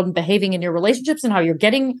in the world and behaving in your relationships and how you're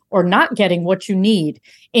getting or not getting what you need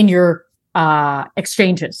in your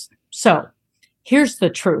exchanges. So here's the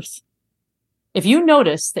truth. If you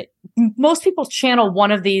notice that most people channel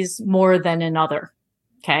one of these more than another,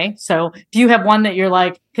 Okay. So do you have one that you're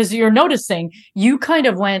like, because you're noticing you kind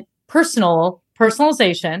of went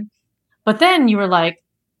personalization, but then you were like,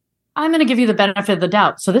 I'm going to give you the benefit of the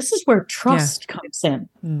doubt. So this is where trust comes in.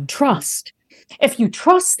 Trust. If you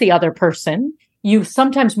trust the other person, you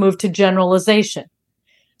sometimes move to generalization.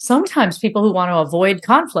 Sometimes people who want to avoid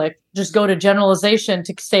conflict just go to generalization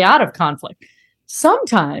to stay out of conflict.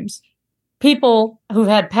 Sometimes people who've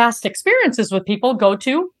had past experiences with people go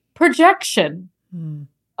to projection.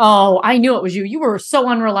 Oh, I knew it was you. You were so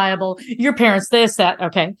unreliable. Your parents, this, that.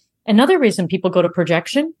 Okay. Another reason people go to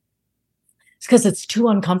projection is because it's too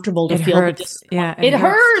uncomfortable to feel. Hurts. Yeah. It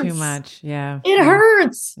hurts too much. Yeah. It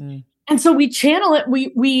hurts. And so we channel it.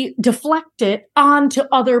 We deflect it onto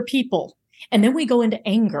other people. And then we go into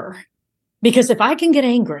anger, because if I can get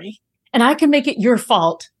angry and I can make it your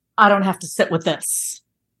fault, I don't have to sit with this.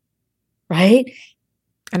 Right.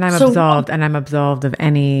 And I'm absolved of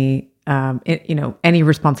any, any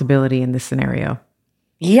responsibility in this scenario.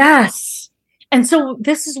 Yes. And so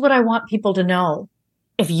this is what I want people to know.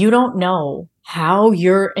 If you don't know how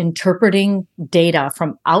you're interpreting data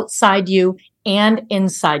from outside you and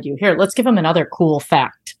inside you, here, let's give them another cool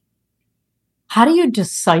fact. How do you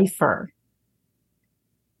decipher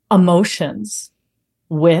emotions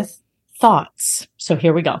with thoughts? So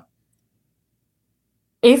here we go.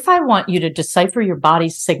 If I want you to decipher your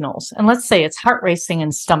body's signals, and let's say it's heart racing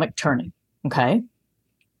and stomach turning, okay?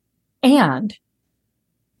 And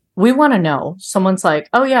we want to know, someone's like,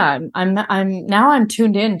 oh yeah, I'm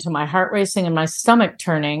tuned in to my heart racing and my stomach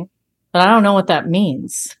turning, but I don't know what that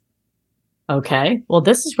means. Okay, well,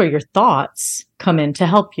 this is where your thoughts come in to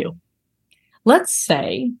help you. Let's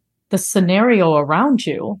say the scenario around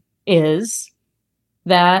you is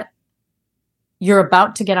that you're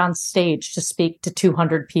about to get on stage to speak to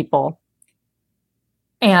 200 people.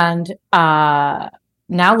 And now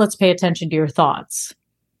let's pay attention to your thoughts.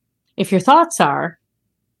 If your thoughts are,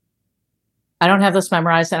 I don't have this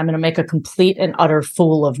memorized and I'm going to make a complete and utter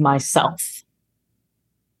fool of myself.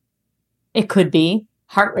 It could be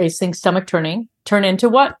heart racing, stomach turning, turn into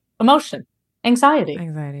what? Emotion, anxiety.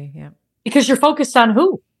 Anxiety, yeah. Because you're focused on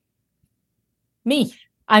who? Me.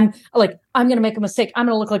 I'm going to make a mistake. I'm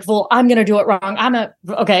going to look like a fool. I'm going to do it wrong.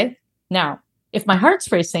 Okay. Now, if my heart's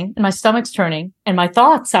racing and my stomach's turning and my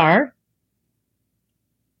thoughts are,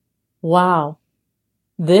 wow,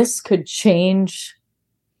 this could change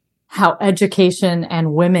how education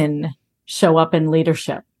and women show up in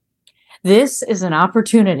leadership. This is an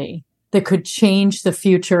opportunity that could change the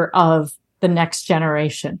future of the next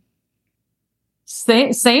generation.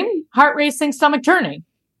 Same heart racing, stomach turning.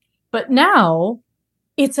 But now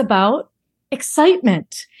it's about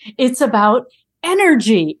excitement. It's about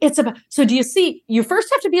energy. So do you see, you first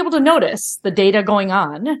have to be able to notice the data going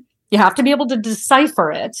on. You have to be able to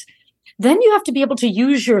decipher it. Then you have to be able to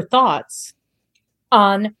use your thoughts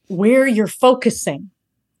on where you're focusing.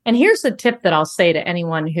 And here's a tip that I'll say to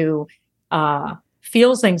anyone who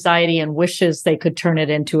feels anxiety and wishes they could turn it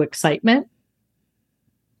into excitement.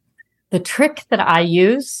 The trick that I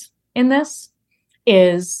use in this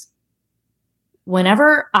is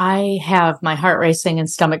whenever I have my heart racing and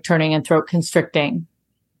stomach turning and throat constricting,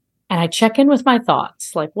 and I check in with my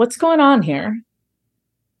thoughts, like, what's going on here?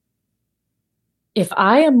 If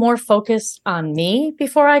I am more focused on me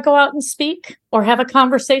before I go out and speak or have a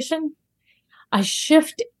conversation, I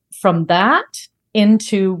shift from that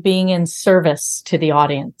into being in service to the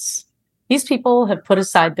audience. These people have put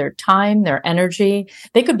aside their time, their energy.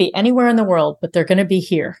 They could be anywhere in the world, but they're going to be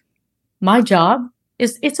here. My job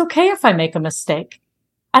is, it's okay if I make a mistake.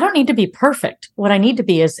 I don't need to be perfect. What I need to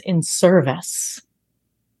be is in service.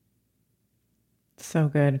 So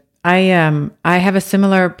good. I have a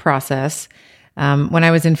similar process. When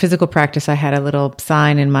I was in physical practice, I had a little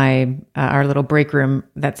sign in my our little break room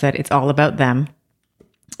that said, "It's all about them."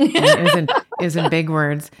 And it was in big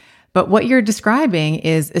words. But what you're describing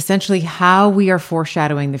is essentially how we are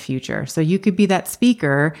foreshadowing the future. So you could be that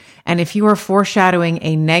speaker, and if you are foreshadowing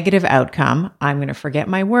a negative outcome, I'm going to forget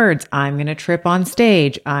my words, I'm going to trip on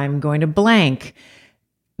stage, I'm going to blank.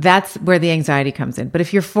 That's where the anxiety comes in. But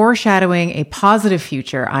if you're foreshadowing a positive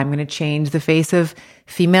future, I'm going to change the face of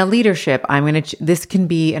female leadership. This can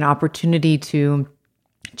be an opportunity to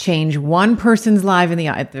change one person's life in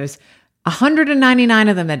the there's 199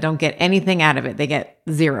 of them that don't get anything out of it. They get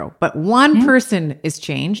zero. But one person is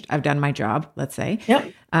changed. I've done my job, let's say.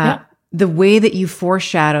 The way that you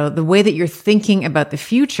foreshadow, the way that you're thinking about the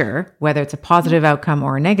future, whether it's a positive outcome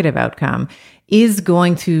or a negative outcome, is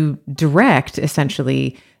going to direct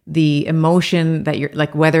essentially the emotion that you're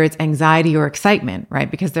like, whether it's anxiety or excitement,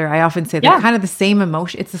 right? Because I often say they're kind of the same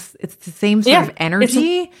emotion. It's the same sort of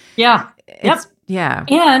energy. Yeah.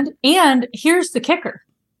 And here's the kicker.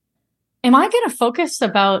 Am I going to focus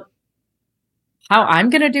about how I'm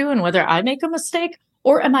going to do and whether I make a mistake?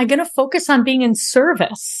 Or am I going to focus on being in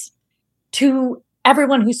service to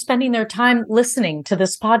everyone who's spending their time listening to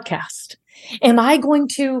this podcast? Am I going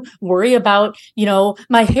to worry about,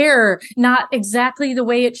 my hair not exactly the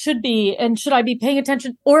way it should be? And should I be paying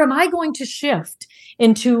attention? Or am I going to shift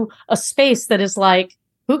into a space that is like,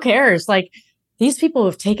 who cares? Like, these people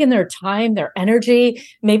have taken their time, their energy,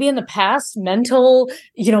 maybe in the past, mental,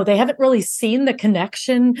 they haven't really seen the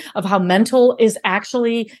connection of how mental is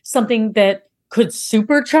actually something that could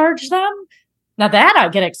supercharge them. Now that I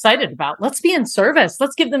get excited about. Let's be in service.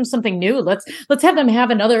 Let's give them something new. Let's have them have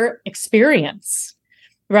another experience,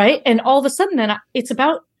 right? And all of a sudden, then it's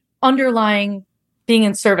about underlying being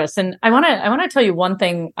in service. And I want to tell you one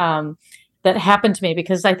thing that happened to me,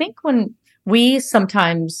 because I think when we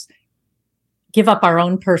sometimes give up our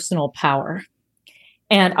own personal power,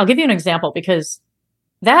 and I'll give you an example, because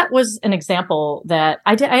that was an example that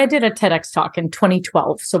I did a TEDx talk in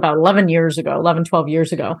 2012, so about 12 years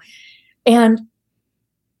ago. And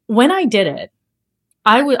when I did it,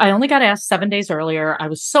 I only got asked 7 days earlier. I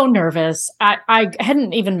was so nervous. I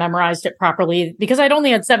hadn't even memorized it properly because I'd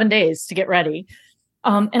only had 7 days to get ready.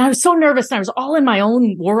 And I was so nervous, and I was all in my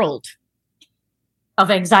own world of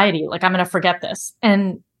anxiety. Like, I'm going to forget this.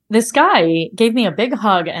 And this guy gave me a big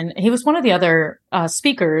hug, and he was one of the other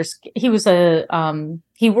speakers. He was one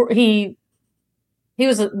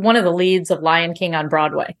of the leads of Lion King on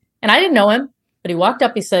Broadway, and I didn't know him. But he walked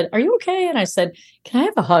up, he said, "Are you okay?" And I said, "Can I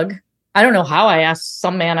have a hug?" I don't know how I asked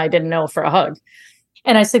some man I didn't know for a hug.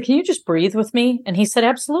 And I said, "Can you just breathe with me?" And he said,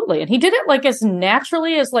 "Absolutely." And he did it like as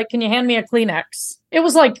naturally as like, "Can you hand me a Kleenex?" It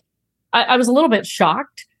was like, I was a little bit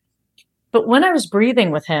shocked. But when I was breathing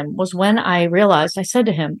with him was when I realized, I said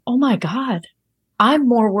to him, "Oh my God, I'm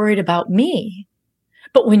more worried about me."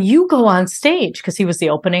 But when you go on stage, because he was the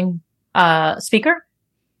opening speaker,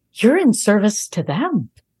 you're in service to them.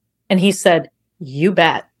 And he said, "You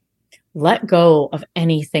bet. Let go of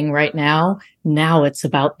anything right now. Now it's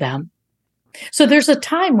about them." So there's a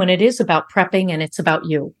time when it is about prepping and it's about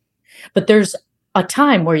you. But there's a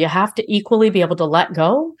time where you have to equally be able to let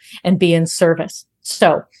go and be in service.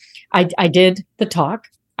 So I did the talk.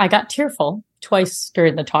 I got tearful twice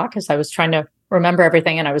during the talk as I was trying to remember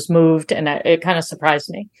everything, and I was moved, and it kind of surprised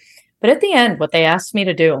me. But at the end, what they asked me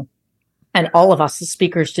to do, and all of us as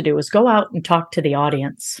speakers to do, was go out and talk to the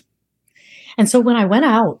audience. And so when I went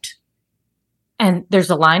out, and there's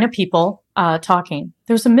a line of people talking,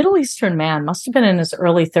 there's a Middle Eastern man, must have been in his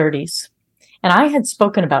early 30s. And I had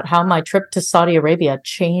spoken about how my trip to Saudi Arabia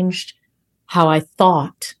changed how I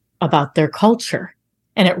thought about their culture.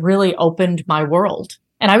 And it really opened my world.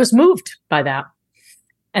 And I was moved by that.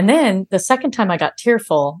 And then the second time I got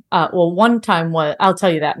tearful, one time was, I'll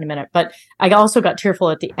tell you that in a minute, but I also got tearful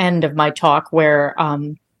at the end of my talk where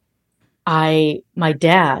my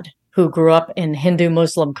dad, who grew up in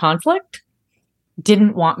Hindu-Muslim conflict,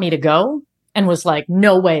 didn't want me to go and was like,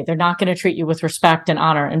 "No way, they're not going to treat you with respect and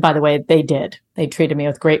honor." And by the way, they did. They treated me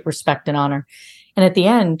with great respect and honor. And at the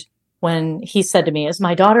end, when he said to me, "Is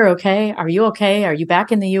my daughter okay? Are you okay? Are you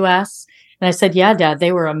back in the US?" And I said, "Yeah, Dad,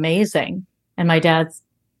 they were amazing." And my dad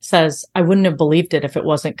says, "I wouldn't have believed it if it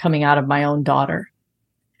wasn't coming out of my own daughter."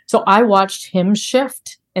 So I watched him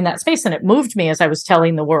shift in that space, and it moved me as I was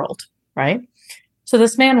telling the world, right? So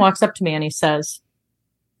this man walks up to me and he says,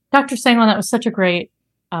 "Dr. Sangwan, that was such a great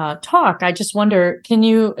talk. I just wonder, can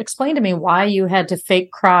you explain to me why you had to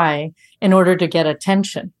fake cry in order to get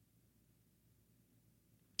attention?"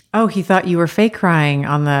 Oh, he thought you were fake crying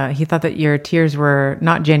he thought that your tears were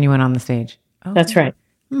not genuine on the stage. Oh, that's right.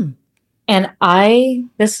 And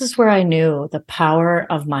this is where I knew the power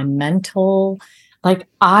of my mental, like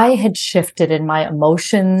I had shifted in my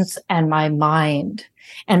emotions and my mind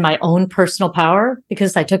and my own personal power,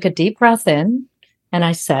 because I took a deep breath in and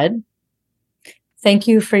I said, "Thank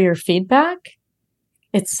you for your feedback.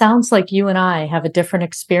 It sounds like you and I have a different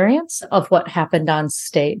experience of what happened on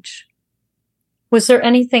stage. Was there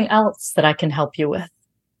anything else that I can help you with?"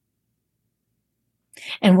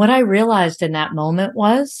 And what I realized in that moment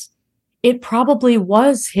was, it probably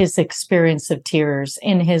was his experience of tears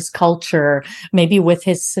in his culture, maybe with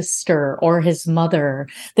his sister or his mother,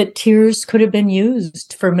 that tears could have been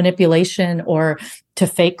used for manipulation or to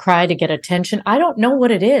fake cry to get attention. I don't know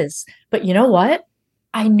what it is, but you know what?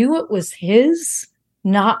 I knew it was his,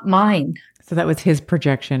 not mine. So that was his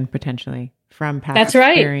projection potentially from past That's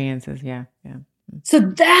right. experiences. Yeah. Yeah. So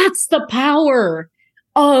that's the power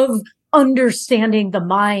of understanding the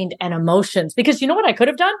mind and emotions. Because you know what I could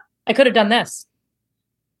have done? I could have done this.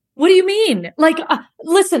 What do you mean? Like,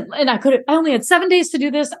 listen, and I only had 7 days to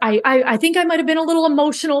do this. I think I might've been a little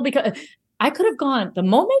emotional because I could have gone. The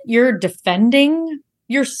moment you're defending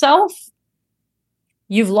yourself,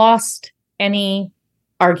 you've lost any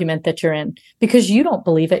argument that you're in because you don't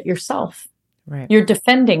believe it yourself. Right. You're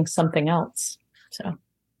defending something else.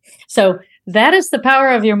 So that is the power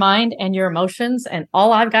of your mind and your emotions. And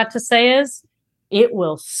all I've got to say is it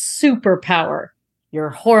will superpower your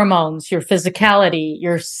hormones, your physicality,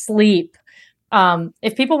 your sleep.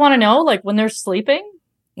 If people want to know, like when they're sleeping,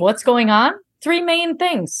 what's going on? 3 main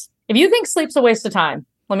things. If you think sleep's a waste of time,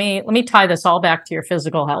 let me tie this all back to your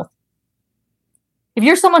physical health. If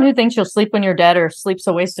you're someone who thinks you'll sleep when you're dead or sleep's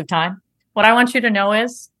a waste of time, what I want you to know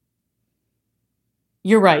is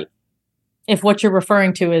you're right. If what you're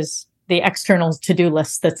referring to is the external to-do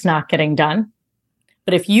list that's not getting done.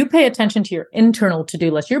 But if you pay attention to your internal to-do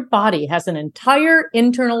list, your body has an entire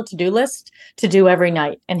internal to-do list to do every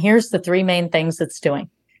night. And here's the 3 main things it's doing.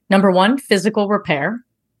 Number 1, physical repair.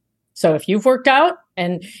 So if you've worked out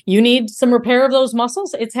and you need some repair of those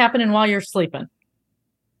muscles, it's happening while you're sleeping.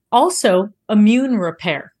 Also, immune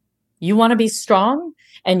repair. You want to be strong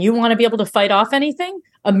and you want to be able to fight off anything.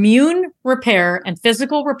 Immune repair and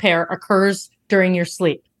physical repair occurs during your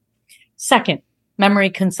sleep. Second, memory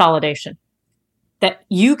consolidation. That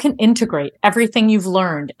you can integrate everything you've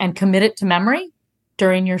learned and commit it to memory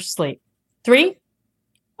during your sleep. 3,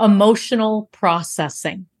 emotional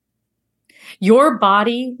processing. Your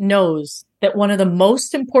body knows that one of the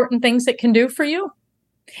most important things it can do for you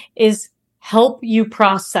is help you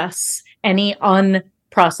process any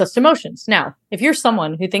unprocessed emotions. Now, if you're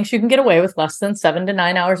someone who thinks you can get away with less than 7 to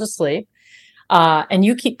 9 hours of sleep, and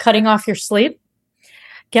you keep cutting off your sleep,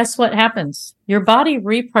 guess what happens? Your body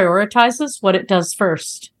reprioritizes what it does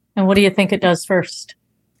first. And what do you think it does first?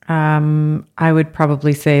 I would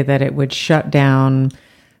probably say that it would shut down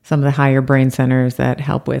some of the higher brain centers that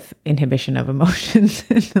help with inhibition of emotions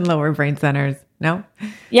in the lower brain centers. No?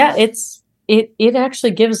 Yeah, it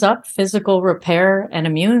actually gives up physical repair and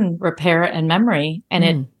immune repair and memory. And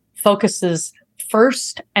it focuses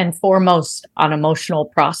first and foremost on emotional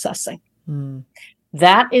processing.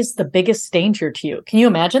 That is the biggest danger to you. Can you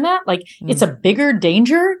imagine that? Like it's a bigger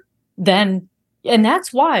danger than, and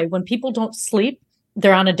that's why when people don't sleep,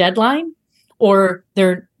 they're on a deadline, or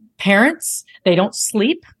their parents, they don't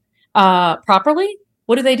sleep properly.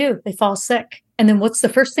 What do? They fall sick. And then what's the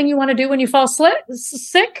first thing you want to do when you fall sick?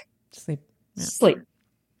 Sleep. Yeah. Sleep.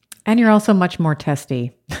 And you're also much more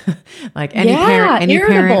testy. Like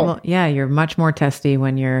irritable. parent, you're much more testy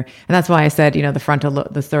when and that's why I said, the frontal,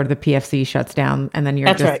 the sort of the PFC shuts down and then you're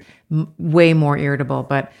that's just right. Way more irritable.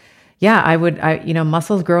 But yeah,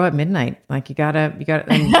 muscles grow at midnight. Like you gotta,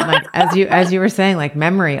 and like, as you were saying, like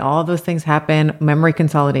memory, all of those things happen, memory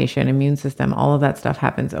consolidation, immune system, all of that stuff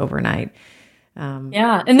happens overnight.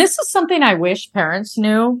 Yeah. And this is something I wish parents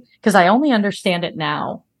knew because I only understand it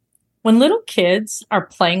now. When little kids are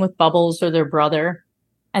playing with Bubbles or their brother,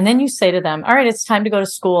 and then you say to them, all right, it's time to go to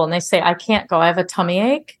school. And they say, I can't go. I have a tummy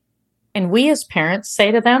ache. And we as parents say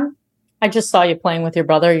to them, I just saw you playing with your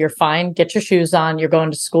brother. You're fine. Get your shoes on. You're going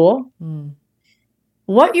to school.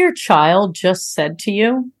 What your child just said to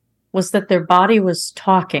you was that their body was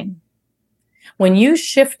talking. When you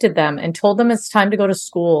shifted them and told them it's time to go to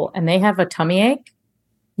school and they have a tummy ache,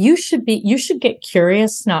 you should get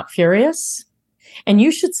curious, not furious. And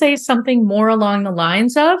you should say something more along the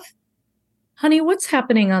lines of, honey, what's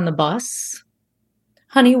happening on the bus?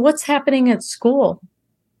 Honey, what's happening at school?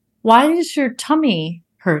 Why is your tummy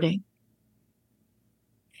hurting?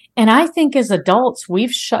 And I think as adults,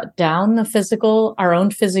 we've shut down the physical, our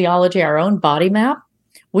own physiology, our own body map.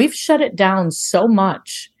 We've shut it down so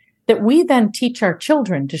much that we then teach our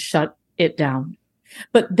children to shut it down.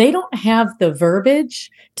 But they don't have the verbiage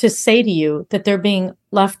to say to you that they're being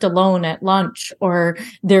left alone at lunch, or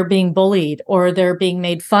they're being bullied, or they're being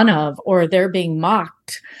made fun of, or they're being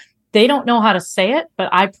mocked. They don't know how to say it, but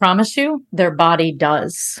I promise you, their body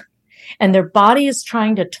does. And their body is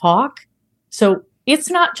trying to talk. So it's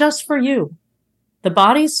not just for you. The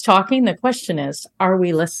body's talking. The question is, are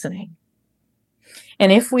we listening?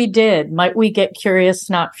 And if we did, might we get curious,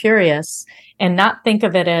 not furious, and not think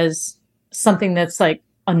of it as something that's like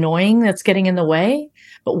annoying, that's getting in the way?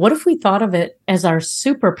 But what if we thought of it as our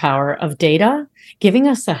superpower of data, giving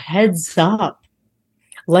us a heads up,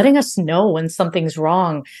 letting us know when something's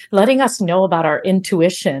wrong, letting us know about our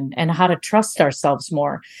intuition and how to trust ourselves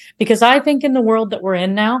more? Because I think in the world that we're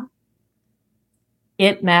in now,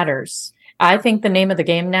 it matters. I think the name of the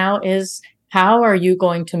game now is, how are you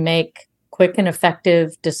going to make quick and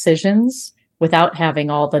effective decisions without having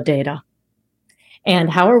all the data? And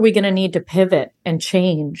how are we going to need to pivot and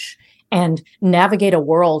change and navigate a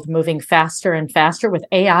world moving faster and faster with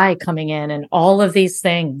AI coming in and all of these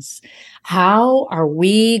things? How are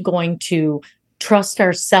we going to trust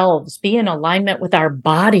ourselves, be in alignment with our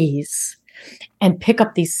bodies, and pick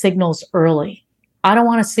up these signals early? I don't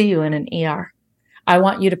want to see you in an ER. I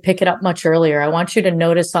want you to pick it up much earlier. I want you to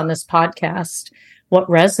notice on this podcast what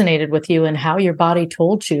resonated with you and how your body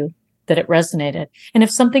told you that it resonated. And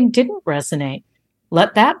if something didn't resonate,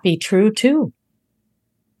 let that be true too.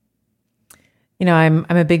 You know, I'm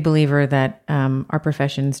a big believer that our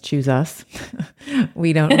professions choose us.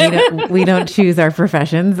 we don't choose our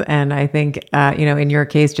professions, and I think in your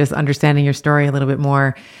case, just understanding your story a little bit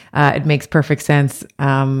more, it makes perfect sense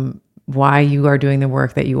why you are doing the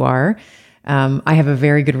work that you are. I have a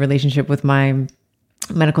very good relationship with my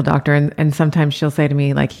medical doctor, and sometimes she'll say to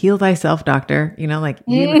me, like, "Heal thyself, doctor." You know, like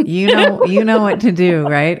you know what to do,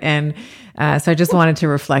 right? And so I just wanted to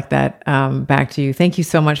reflect that back to you. Thank you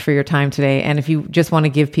so much for your time today. And if you just want to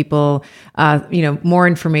give people, more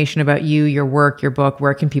information about you, your work, your book,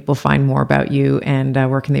 where can people find more about you, and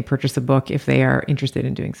where can they purchase a book if they are interested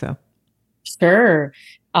in doing so? Sure.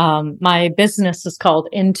 My business is called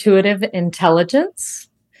Intuitive Intelligence.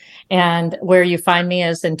 And where you find me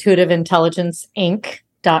is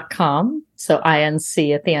intuitiveintelligenceinc.com. So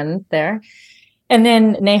INC at the end there. And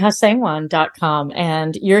then nehasangwan.com.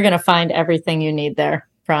 And you're going to find everything you need there,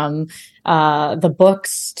 from the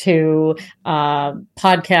books to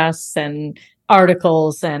podcasts and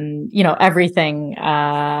articles and, everything,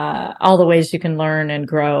 all the ways you can learn and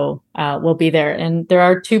grow will be there. And there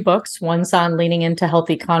are 2 books. One's on leaning into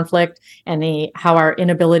healthy conflict and how our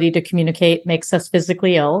inability to communicate makes us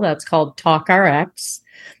physically ill. That's called Talk RX.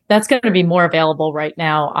 That's going to be more available right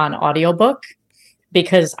now on audiobook,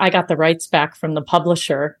 because I got the rights back from the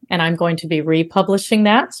publisher and I'm going to be republishing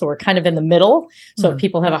that. So we're kind of in the middle. So if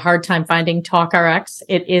people have a hard time finding Talk RX,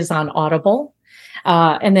 it is on Audible.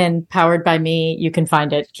 And then Powered by Me, you can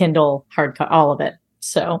find it, Kindle, hardcover, all of it.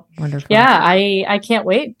 So wonderful. Yeah, I can't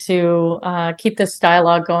wait to keep this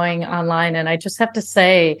dialogue going online. And I just have to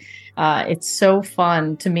say, it's so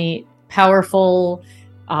fun to meet powerful,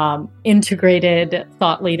 integrated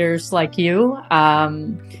thought leaders like you.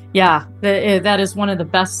 That is one of the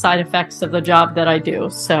best side effects of the job that I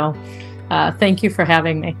do. So thank you for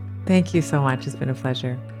having me. Thank you so much. It's been a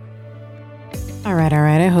pleasure. All right.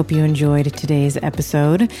 I hope you enjoyed today's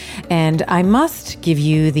episode. And I must give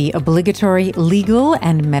you the obligatory legal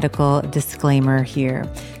and medical disclaimer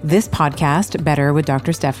here. This podcast, Better with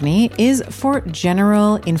Dr. Stephanie, is for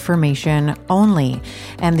general information only.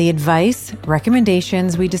 And the advice,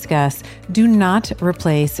 recommendations we discuss do not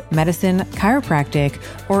replace medicine, chiropractic,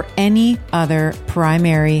 or any other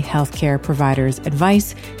primary healthcare provider's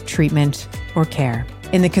advice, treatment, or care.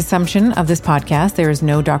 In the consumption of this podcast, there is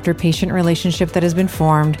no doctor-patient relationship that has been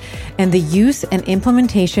formed, and the use and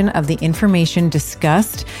implementation of the information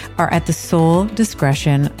discussed are at the sole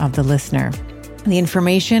discretion of the listener. The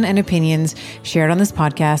information and opinions shared on this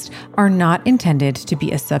podcast are not intended to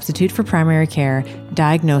be a substitute for primary care,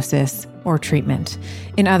 diagnosis, or treatment.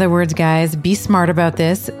 In other words, guys, be smart about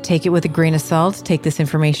this. Take it with a grain of salt. Take this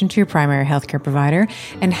information to your primary healthcare provider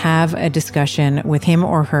and have a discussion with him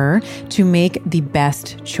or her to make the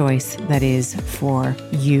best choice that is for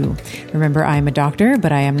you. Remember, I am a doctor,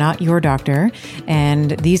 but I am not your doctor.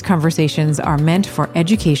 And these conversations are meant for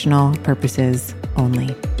educational purposes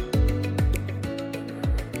only.